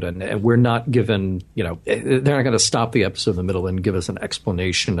episode, and we're not given, you know, they're not going to stop the episode in the middle and give us an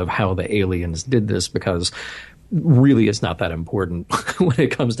explanation of how the aliens did this, because really it's not that important when it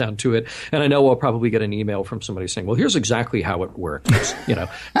comes down to it. And I know I'll probably get an email from somebody saying, well, here's exactly how it works, you know.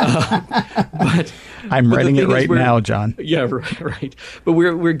 But I'm writing it right now, John. Yeah, right. But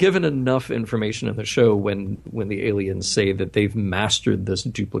we're given enough information in the show when the aliens say that they've mastered this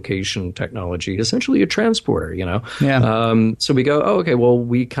duplication technology, essentially a transporter, you know. Yeah. So we go, oh, okay, well,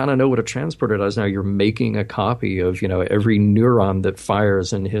 we kind of know what a transporter does now. You're making a copy of, you know, every neuron that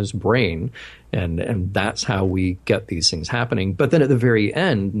fires in his brain. And that's how we get these things happening. But then at the very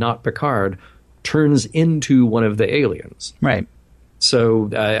end, not Picard, turns into one of the aliens. Right. So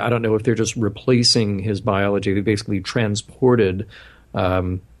I don't know if they're just replacing his biology. They basically transported,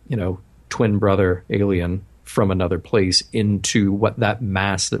 twin brother alien from another place into what that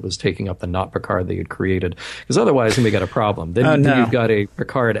mass that was taking up the not Picard they had created. Because otherwise, then we got a problem. Then you've got a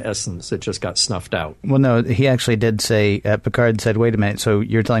Picard essence that just got snuffed out. Well, no, he actually did say, Picard said, wait a minute, so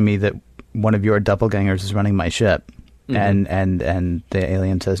you're telling me that one of your doppelgangers is running my ship? Mm-hmm. And the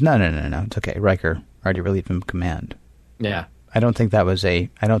alien says, no, it's okay. Riker already relieved him of command. Yeah. I don't think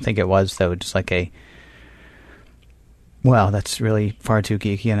it was, though, just like well, that's really far too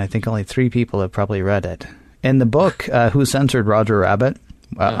geeky, and I think only 3 people have probably read it. In the book, Who Censored Roger Rabbit,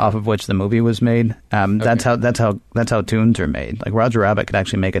 off of which the movie was made, that's how tunes are made. Like, Roger Rabbit could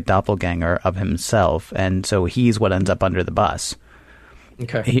actually make a doppelganger of himself, and so he's what ends up under the bus.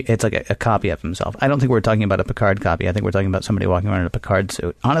 Okay. It's like a copy of himself. I don't think we're talking about a Picard copy. I think we're talking about somebody walking around in a Picard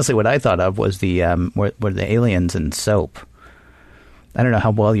suit. Honestly, what I thought of was were the aliens in Soap. I don't know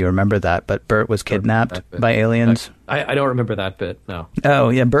how well you remember that, but Bert was kidnapped by aliens. I don't remember that bit, no. Oh,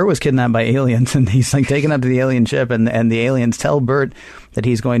 yeah, Bert was kidnapped by aliens, and he's like taken up to the alien ship, and the aliens tell Bert that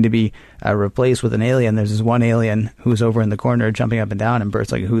he's going to be replaced with an alien. There's this one alien who's over in the corner jumping up and down, and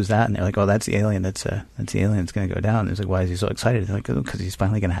Bert's like, who's that? And they're like, oh, that's the alien. That's the alien that's going to go down. And he's like, why is he so excited? They're like, because he's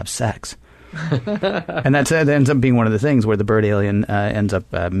finally going to have sex. And that ends up being one of the things where the Bert alien ends up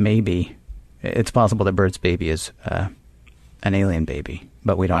maybe. It's possible that Bert's baby is an alien baby,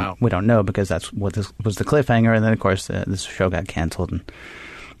 but we don't know, because that's what this was the cliffhanger, and then of course this show got canceled,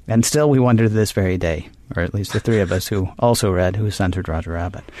 and still we wonder to this very day, or at least the 3 of us who also read Who Censored Roger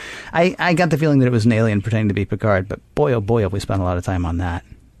Rabbit. I got the feeling that it was an alien pretending to be Picard, but boy oh boy have we spent a lot of time on that.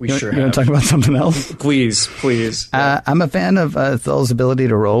 You want to talk about something else? Please. I'm a fan of Thul's ability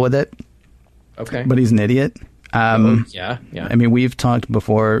to roll with it. Okay, but he's an idiot. Yeah. I mean, we've talked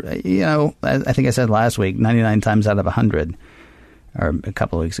before, I think I said last week, 99 times out of 100, or a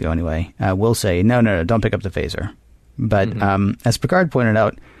couple of weeks ago anyway, we'll say, no, don't pick up the phaser. But as Picard pointed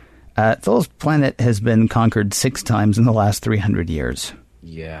out, Thul's planet has been conquered 6 times in the last 300 years.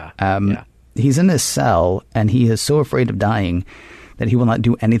 Yeah. He's in his cell, and he is so afraid of dying that he will not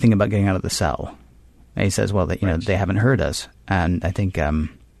do anything about getting out of the cell. And he says, well, they haven't heard us. And I think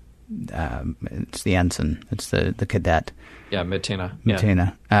it's the ensign, it's the cadet. Yeah,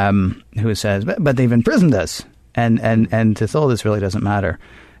 Matina. Who says, but they've imprisoned us. And to Thul, this really doesn't matter.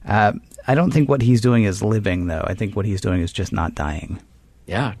 I don't think what he's doing is living, though. I think what he's doing is just not dying.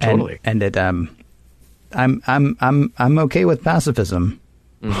 Yeah, totally. And it, I'm okay with pacifism.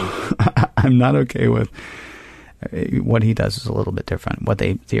 Mm-hmm. I'm not okay with what he does is a little bit different. What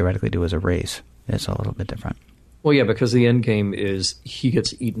they theoretically do as a race is a little bit different. Well, yeah, because the end game is he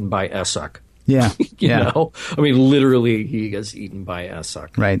gets eaten by Essek. Yeah. you know? I mean, literally, he gets eaten by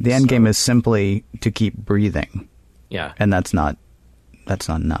Essek. Right. The end game is simply to keep breathing. Yeah. And that's not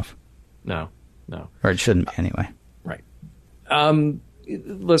enough. No. Or it shouldn't be anyway. Right.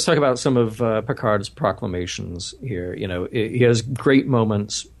 Let's talk about some of Picard's proclamations here. He has great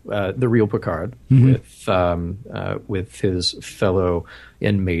moments, the real Picard, with his fellow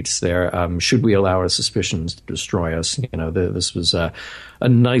inmates there. Should we allow our suspicions to destroy us? This was a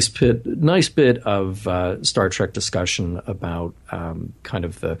nice bit of Star Trek discussion about kind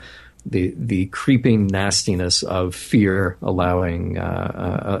of the creeping nastiness of fear allowing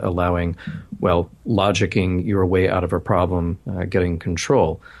logicking your way out of a problem, getting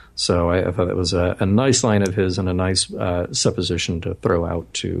control. So I thought that was a nice line of his and a nice supposition to throw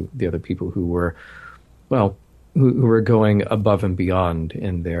out to the other people who were going above and beyond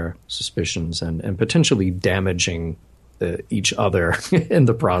in their suspicions and potentially damaging each other in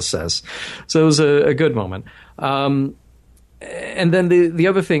the process. So it was a good moment. And then the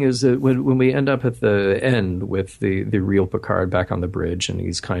other thing is that when we end up at the end with the real Picard back on the bridge, and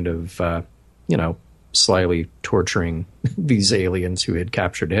he's kind of, slyly torturing these aliens who had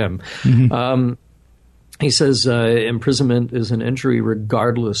captured him, he says imprisonment is an injury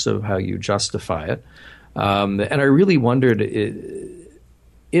regardless of how you justify it. And I really wondered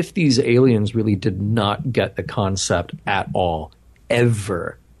if these aliens really did not get the concept at all,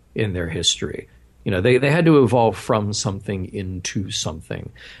 ever in their history. They had to evolve from something into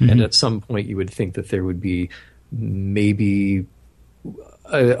something. And at some point you would think that there would be maybe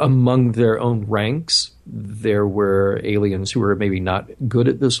among their own ranks, there were aliens who were maybe not good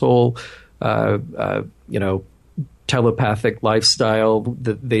at this whole, telepathic lifestyle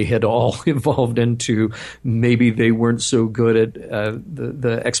that they had all evolved into. Maybe they weren't so good at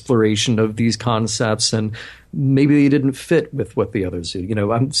the exploration of these concepts, and maybe they didn't fit with what the others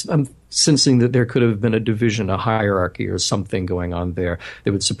do. I'm sensing that there could have been a division, a hierarchy, or something going on there.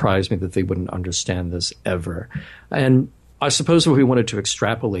 It would surprise me that they wouldn't understand this ever. And I suppose if we wanted to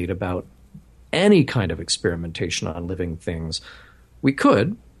extrapolate about any kind of experimentation on living things, we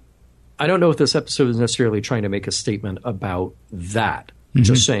could. I don't know if this episode is necessarily trying to make a statement about that. Mm-hmm.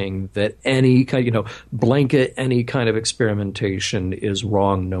 Just saying that any kind, blanket any kind of experimentation is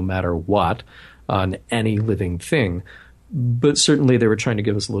wrong no matter what on any living thing. But certainly they were trying to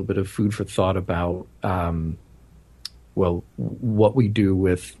give us a little bit of food for thought about, what we do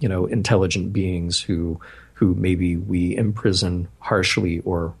with, intelligent beings who maybe we imprison harshly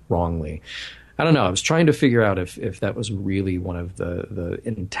or wrongly. I don't know. I was trying to figure out if that was really one of the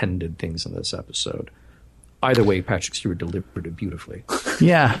intended things in this episode. Either way, Patrick Stewart delivered it beautifully.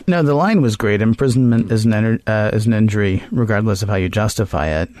 Yeah. No, the line was great. Imprisonment is an injury, regardless of how you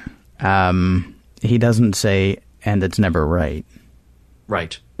justify it. He doesn't say, and it's never right.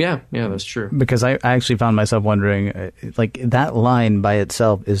 Right. Yeah, that's true. Because I actually found myself wondering, that line by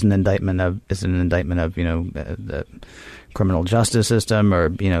itself is an indictment of the criminal justice system or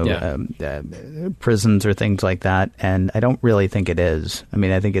prisons or things like that, and I don't really think it is. I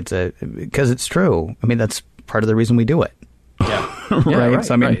mean, I think it's because it's true. I mean, that's part of the reason we do it. Yeah. Right.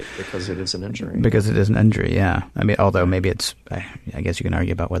 So, I mean, right. Because it is an injury. Because it is an injury. Yeah. I mean, although maybe it's, I guess you can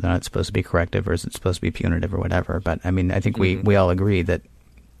argue about whether or not it's supposed to be corrective or is it supposed to be punitive or whatever. But I mean, I think we all agree that,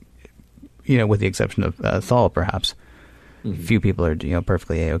 with the exception of Thal, perhaps, few people are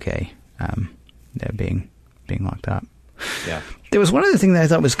perfectly A-okay being locked up. Yeah. There was one other thing that I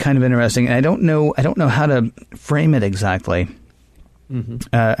thought was kind of interesting, and I don't know how to frame it exactly.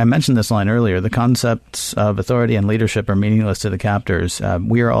 Mm-hmm. I mentioned this line earlier. The concepts of authority and leadership are meaningless to the captors.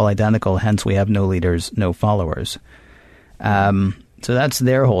 We are all identical, hence we have no leaders, no followers. So that's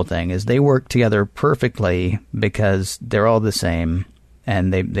their whole thing, is they work together perfectly because they're all the same,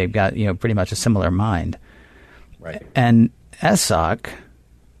 and they've got pretty much a similar mind. Right. And Essak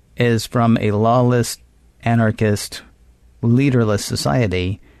is from a lawless, anarchist, leaderless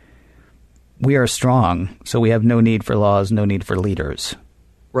society. We are strong, so we have no need for laws, no need for leaders.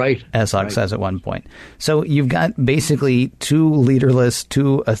 Right. Essak says at one point. So you've got basically two leaderless,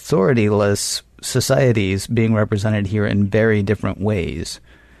 two authorityless societies being represented here in very different ways.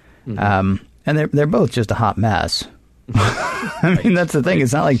 Mm-hmm. And they're both just a hot mess. I mean, that's the thing.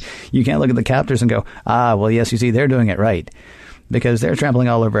 It's not like you can't look at the captors and go, well, yes, you see, they're doing it right. Because they're trampling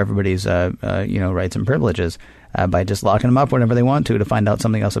all over everybody's, rights and privileges by just locking them up whenever they want to find out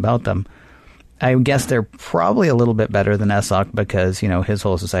something else about them. I guess they're probably a little bit better than Essak because, his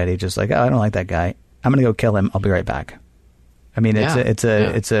whole society is just like, I don't like that guy. I'm going to go kill him. I'll be right back. I mean,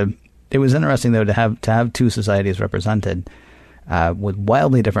 it was interesting though to have two societies represented with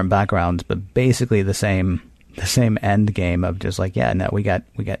wildly different backgrounds, but basically the same end game of just like, we got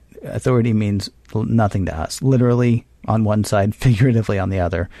authority means nothing to us, literally on one side, figuratively on the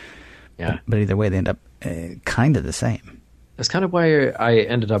other. Yeah. But either way, they end up kind of the same. That's kind of why I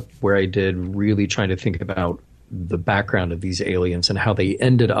ended up where I did, really trying to think about the background of these aliens and how they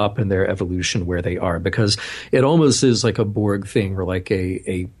ended up in their evolution where they are, because it almost is like a Borg thing or like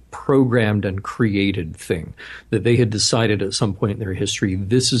a programmed and created thing that they had decided at some point in their history,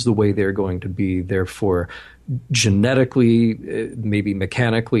 this is the way they're going to be. Therefore, genetically, maybe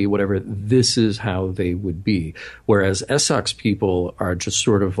mechanically, whatever, this is how they would be. Whereas Essak's people are just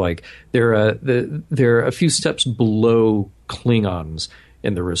sort of like, they're a few steps below Klingons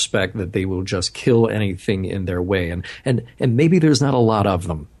in the respect that they will just kill anything in their way. And maybe there's not a lot of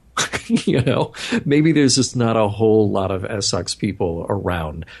them. Maybe there's just not a whole lot of Essak's people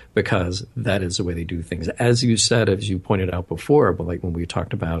around because that is the way they do things. As you said, as you pointed out before, but like when we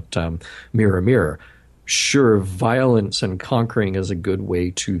talked about Mirror Mirror, sure, violence and conquering is a good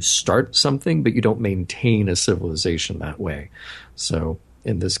way to start something, but you don't maintain a civilization that way. So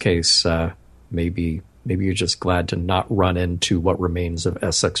in this case, maybe you're just glad to not run into what remains of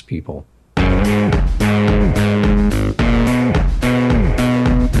Essak's people.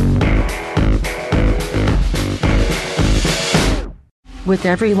 With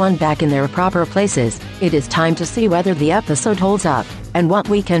everyone back in their proper places, it is time to see whether the episode holds up and what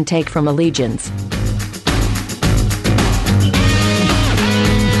we can take from Allegiance.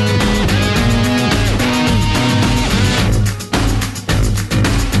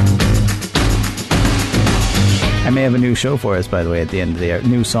 I may have a new show for us, by the way, at the end of the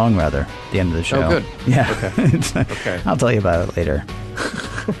new song, rather, at the end of the show. Oh, good. Yeah. Okay. I'll tell you about it later.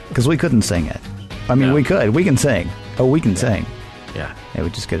 Because we couldn't sing it. I mean, we could. We can sing. Oh, we can sing. Yeah. It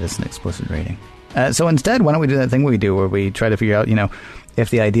would just get us an explicit rating. So instead, why don't we do that thing we do where we try to figure out, if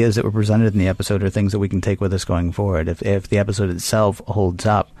the ideas that were presented in the episode are things that we can take with us going forward. If the episode itself holds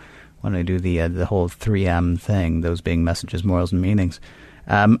up, when I do the whole 3M thing, those being messages, morals, and meanings.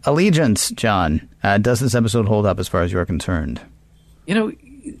 Allegiance, John. Does this episode hold up as far as you're concerned?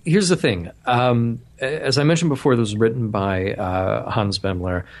 Here's the thing. As I mentioned before, this was written by Hans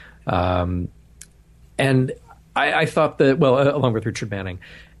Bemmler. And I thought that, along with Richard Manning.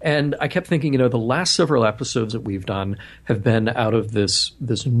 And I kept thinking, the last several episodes that we've done have been out of this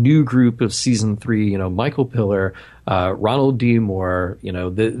new group of season 3, Michael Piller, Ronald D. Moore,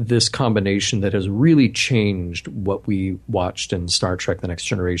 this combination that has really changed what we watched in Star Trek: The Next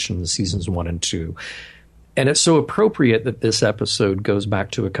Generation, seasons 1 and 2. And it's so appropriate that this episode goes back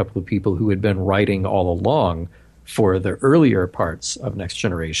to a couple of people who had been writing all along for the earlier parts of Next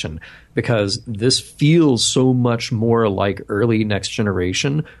Generation, because this feels so much more like early Next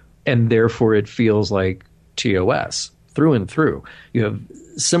Generation, and therefore it feels like TOS through and through. You have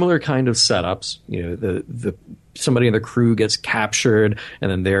similar kind of setups. The somebody in the crew gets captured, and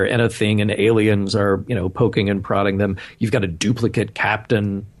then they're in a thing, and aliens are poking and prodding them. You've got a duplicate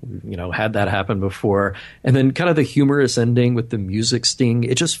captain. Had that happen before, and then kind of the humorous ending with the music sting.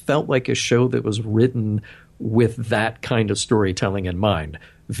 It just felt like a show that was written with that kind of storytelling in mind.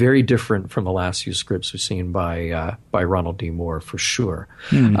 Very different from the last few scripts we've seen by Ronald D. Moore, for sure.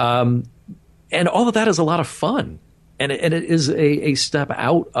 And all of that is a lot of fun. And it is a step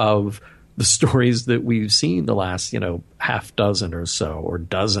out of the stories that we've seen the last, half dozen or so, or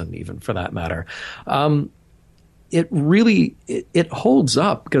dozen even for that matter. It really holds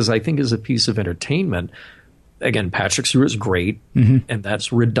up because I think as a piece of entertainment. Again, Patrick Stewart's great, and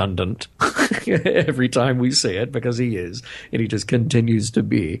that's redundant every time we say it because he is, and he just continues to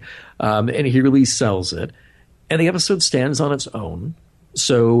be. And he really sells it. And the episode stands on its own.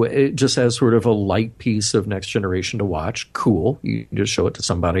 So it just has sort of a light piece of Next Generation to watch. Cool. You just show it to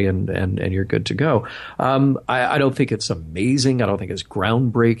somebody and you're good to go. I don't think it's amazing. I don't think it's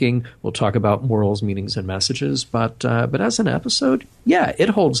groundbreaking. We'll talk about morals, meanings, and messages. But as an episode, yeah, it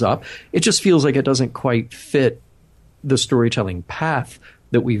holds up. It just feels like it doesn't quite fit the storytelling path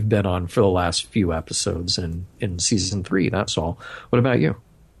that we've been on for the last few episodes in season 3. That's all. What about you?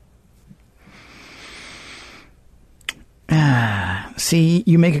 See,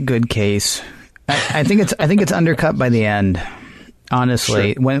 you make a good case. I think it's undercut by the end.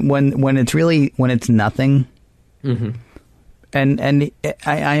 Honestly, sure. when it's nothing, and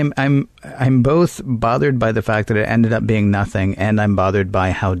I'm both bothered by the fact that it ended up being nothing, and I'm bothered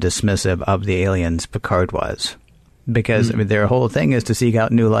by how dismissive of the aliens Picard was, because their whole thing is to seek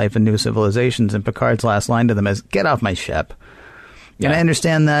out new life and new civilizations, and Picard's last line to them is "Get off my ship." Yeah. And I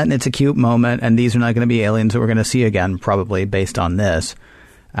understand that, and it's a cute moment, and these are not going to be aliens that we're going to see again, probably, based on this.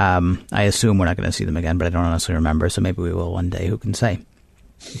 I assume we're not going to see them again, but I don't honestly remember, so maybe we will one day. Who can say?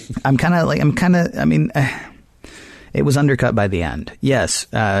 It was undercut by the end. Yes,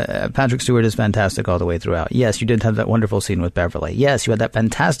 Patrick Stewart is fantastic all the way throughout. Yes, you did have that wonderful scene with Beverly. Yes, you had that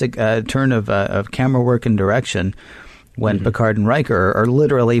fantastic turn of camera work and direction when Picard and Riker are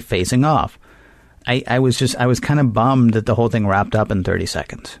literally facing off. I was kind of bummed that the whole thing wrapped up in 30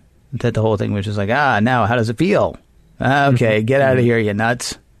 seconds. That the whole thing was just like, now how does it feel? Okay, get out of here, you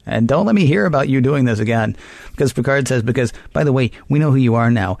nuts. And don't let me hear about you doing this again. Because Picard says, by the way, we know who you are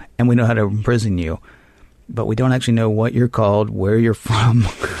now, and we know how to imprison you. But we don't actually know what you're called, where you're from,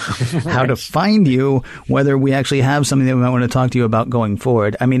 how to find you, whether we actually have something that we might want to talk to you about going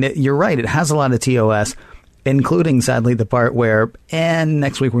forward. I mean, you're right. It has a lot of TOS, including, sadly, the part where, and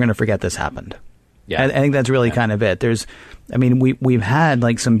next week we're going to forget this happened. Yeah. I think that's really kind of it. We've had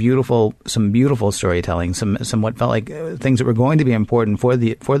like some beautiful storytelling, some what felt like things that were going to be important for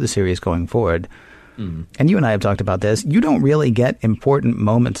the series going forward. And you and I have talked about this. You don't really get important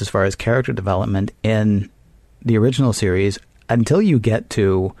moments as far as character development in the original series until you get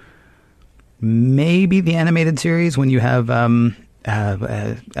to maybe the animated series when you have the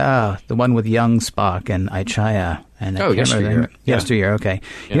one with young Spock and Aichaya. And Yesteryear, okay.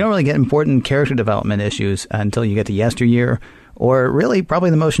 Yeah. You don't really get important character development issues until you get to Yesteryear, or really probably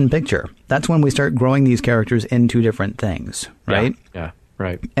the motion picture. That's when we start growing these characters into different things, right? Yeah,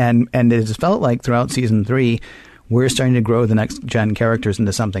 right. And it has felt like throughout season 3, we're starting to grow the next gen characters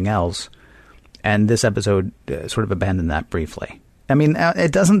into something else. And this episode sort of abandoned that briefly. I mean,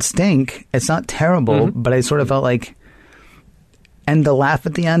 it doesn't stink. It's not terrible, but I sort of felt like... And the laugh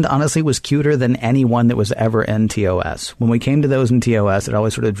at the end, honestly, was cuter than any one that was ever in TOS. When we came to those in TOS, it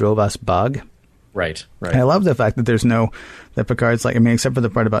always sort of drove us bug. Right. I love the fact that that Picard's like, except for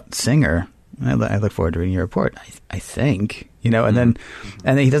the part about Singer. I look forward to reading your report. I think, and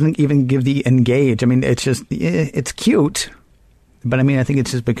then he doesn't even give the engage. I mean, it's just, it's cute. But I think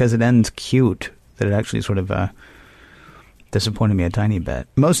it's just because it ends cute that it actually sort of disappointed me a tiny bit.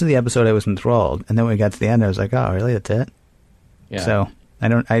 Most of the episode I was enthralled, and then when we got to the end, I was like, oh, really? That's it? Yeah. So I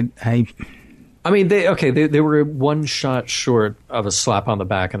mean, they were one shot short of a slap on the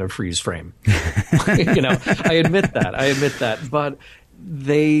back and a freeze frame. I admit that, but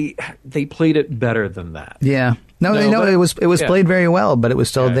they played it better than that. Yeah. No, it was played very well, but it was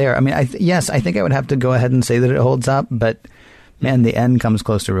still there. I mean, I think I would have to go ahead and say that it holds up, but man, the end comes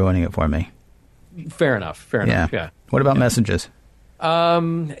close to ruining it for me. Fair enough. Yeah. What about messages?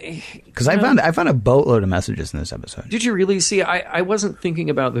 Because I found a boatload of messages in this episode. Did you really? See, I wasn't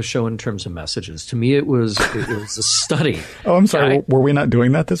thinking about the show in terms of messages. To me, it was a study. Oh, I'm sorry. Were we not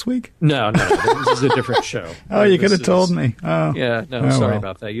doing that this week? No. This is a different show. Oh, you could have told me. Oh. Yeah. No, sorry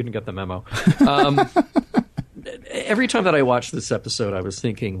about that. You didn't get the memo. Every time that I watched this episode, I was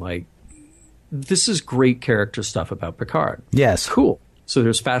thinking, like, this is great character stuff about Picard. Yes. Cool. So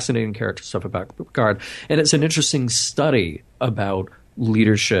there's fascinating character stuff about Picard. And it's an interesting study about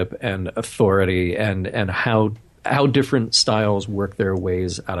leadership and authority and how different styles work their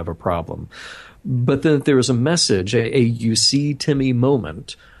ways out of a problem. But then there was a message, a you see Timmy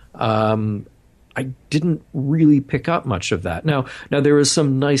moment. I didn't really pick up much of that. Now there was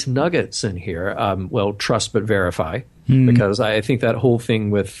some nice nuggets in here. Trust but verify, because I think that whole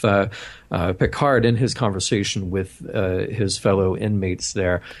thing with Picard in his conversation with his fellow inmates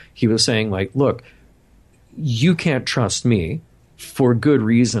there, he was saying, like, look, you can't trust me for good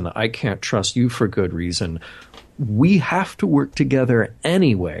reason. I can't trust you for good reason. We have to work together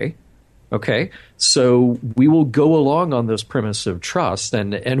anyway. Okay, so we will go along on this premise of trust,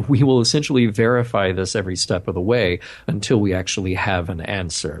 and we will essentially verify this every step of the way until we actually have an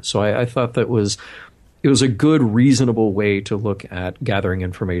answer. So I thought that it was a good, reasonable way to look at gathering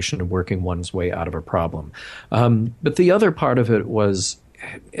information and working one's way out of a problem. But the other part of it was,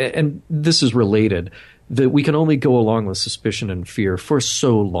 and this is related, that we can only go along with suspicion and fear for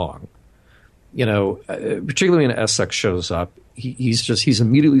so long. Particularly when Essex shows up, he's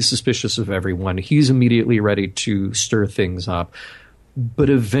immediately suspicious of everyone. He's immediately ready to stir things up. But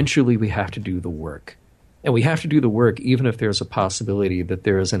eventually we have to do the work. And we have to do the work even if there's a possibility that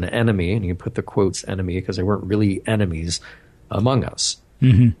there is an enemy, and you put the quotes enemy because they weren't really enemies, among us.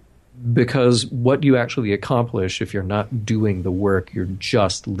 Mm-hmm. Because what you actually accomplish if you're not doing the work, you're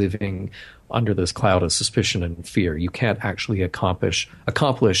just living under this cloud of suspicion and fear. You can't actually accomplish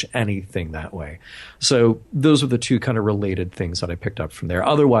anything that way. So those are the two kind of related things that I picked up from there.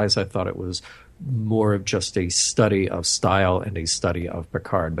 Otherwise, I thought it was more of just a study of style and a study of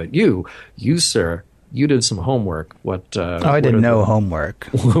Picard. But you, sir, you did some homework. I did no homework.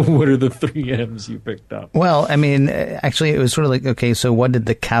 What are the 3 M's you picked up? Well, I mean, actually, it was sort of like, okay, so what did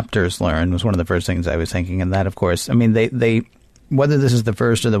the captors learn was one of the first things I was thinking. And that, of course, I mean, they whether this is the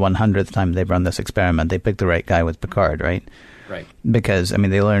first or the 100th time they've run this experiment, they picked the right guy with Picard, right? Right. Because, I mean,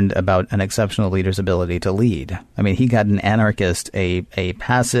 they learned about an exceptional leader's ability to lead. I mean, he got an anarchist, a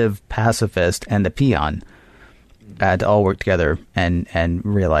passive pacifist, and a peon to all work together and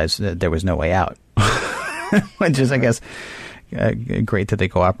realize that there was no way out. Which is, I guess, great that they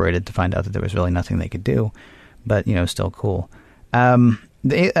cooperated to find out that there was really nothing they could do. But, still cool.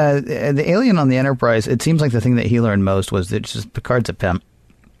 The alien on the Enterprise, it seems like the thing that he learned most was that just Picard's a pimp.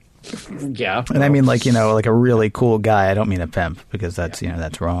 Yeah. And I mean, like a really cool guy. I don't mean a pimp, because that's,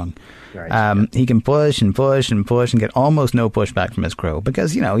 that's wrong. Right. He can push and push and push and get almost no pushback from his crew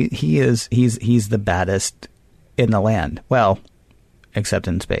because, he's the baddest in the land. Well, except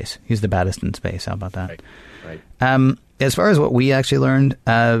in space. He's the baddest in space. How about that? Right. As far as what we actually learned,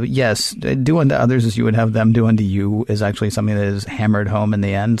 yes, do unto others as you would have them do unto you is actually something that is hammered home in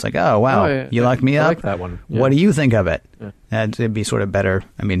the end. It's like, oh, wow, you locked me up? I like that one. Yeah. What do you think of it? Yeah. It'd be sort of better.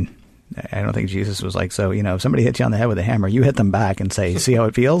 I mean, I don't think Jesus was like, so, if somebody hits you on the head with a hammer, you hit them back and say, see how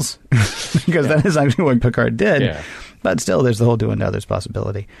it feels? Because that is actually what Picard did. Yeah. But still, there's the whole do unto others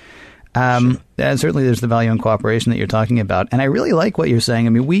possibility. Sure. And certainly there's the value in cooperation that you're talking about. And I really like what you're saying. I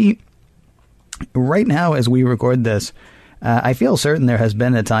mean, right now, as we record this, I feel certain there has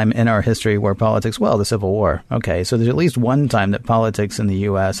been a time in our history where politics, the Civil War. Okay, so there's at least one time that politics in the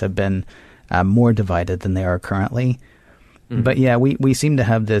U.S. have been more divided than they are currently. Mm-hmm. But yeah, we seem to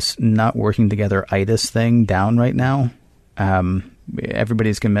have this not working together itis thing down right now.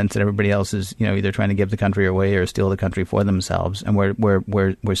 Everybody's convinced that everybody else is, either trying to give the country away or steal the country for themselves. And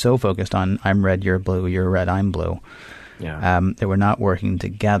we're so focused on I'm red, you're blue, you're red, I'm blue. Yeah. That we're not working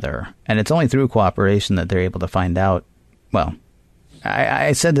together. And it's only through cooperation that they're able to find out. Well,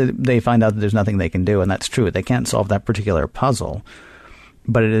 I said that they find out that there's nothing they can do, and that's true. They can't solve that particular puzzle,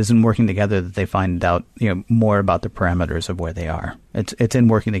 but it is in working together that they find out, more about the parameters of where they are. It's in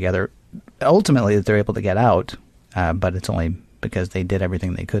working together, ultimately, that they're able to get out but it's only because they did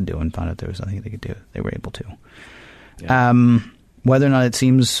everything they could do and found out there was nothing they could do. They were able to. Yeah. Whether or not it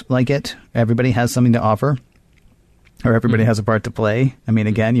seems like it, everybody has something to offer, or everybody has a part to play. I mean,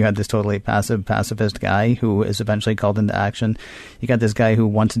 again, you had this totally pacifist guy who is eventually called into action. You got this guy who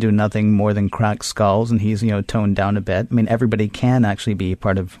wants to do nothing more than crack skulls, and he's, toned down a bit. I mean, everybody can actually be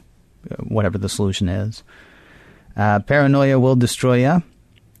part of whatever the solution is. Paranoia will destroy you,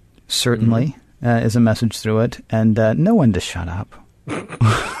 certainly, is a message through it, and know when to shut up.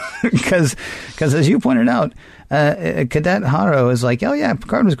 Because as you pointed out, Cadet Haro is like, oh yeah,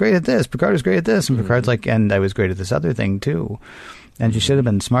 Picard was great at this, and Picard's like, and I was great at this other thing too. And you should have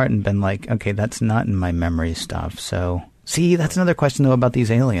been smart and been like, okay, that's not in my memory stuff. So, see, that's another question though about these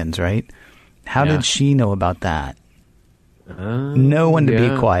aliens, right? How did she know about that? Know when to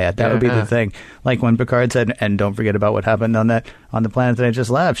be quiet. That would be the thing. Like when Picard said, and don't forget about what happened on the planet that I just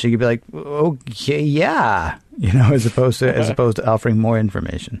left, she could be like, okay, yeah, as opposed to offering more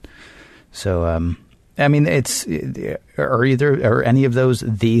information. So, I mean, are any of those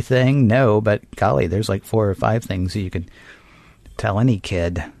the thing? No, but golly, there's like 4 or 5 things that you could tell any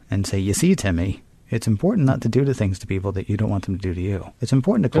kid and say, you see, Timmy, it's important not to do the things to people that you don't want them to do to you. It's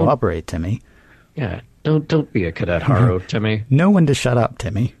important to cooperate, Timmy. Yeah, don't be a Cadet Haro, Timmy. Know when to shut up,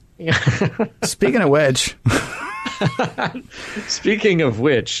 Timmy. Speaking of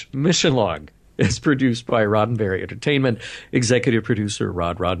which, Mission Log is produced by Roddenberry Entertainment, executive producer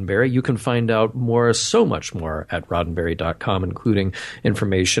Rod Roddenberry. You can find out so much more at roddenberry.com, including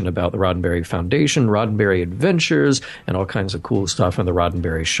information about the Roddenberry Foundation, Roddenberry Adventures, and all kinds of cool stuff in the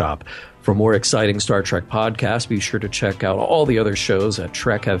Roddenberry shop. For more exciting Star Trek podcasts, be sure to check out all the other shows at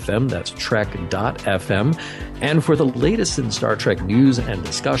Trek FM. That's trek.fm. And for the latest in Star Trek news and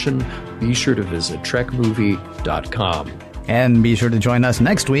discussion, be sure to visit trekmovie.com. And be sure to join us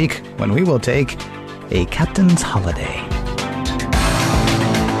next week when we will take a captain's holiday.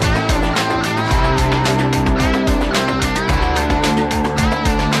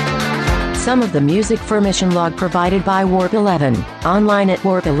 Some of the music for Mission Log provided by Warp 11, online at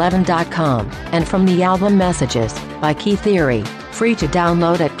warp11.com, and from the album Messages by Key Theory, free to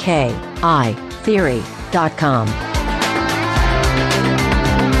download at kitheory.com.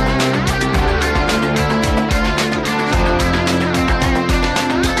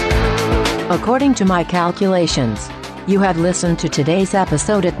 According to my calculations, you have listened to today's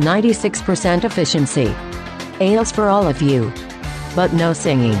episode at 96% efficiency. Ales for all of you. But no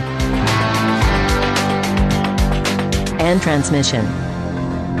singing. And transmission.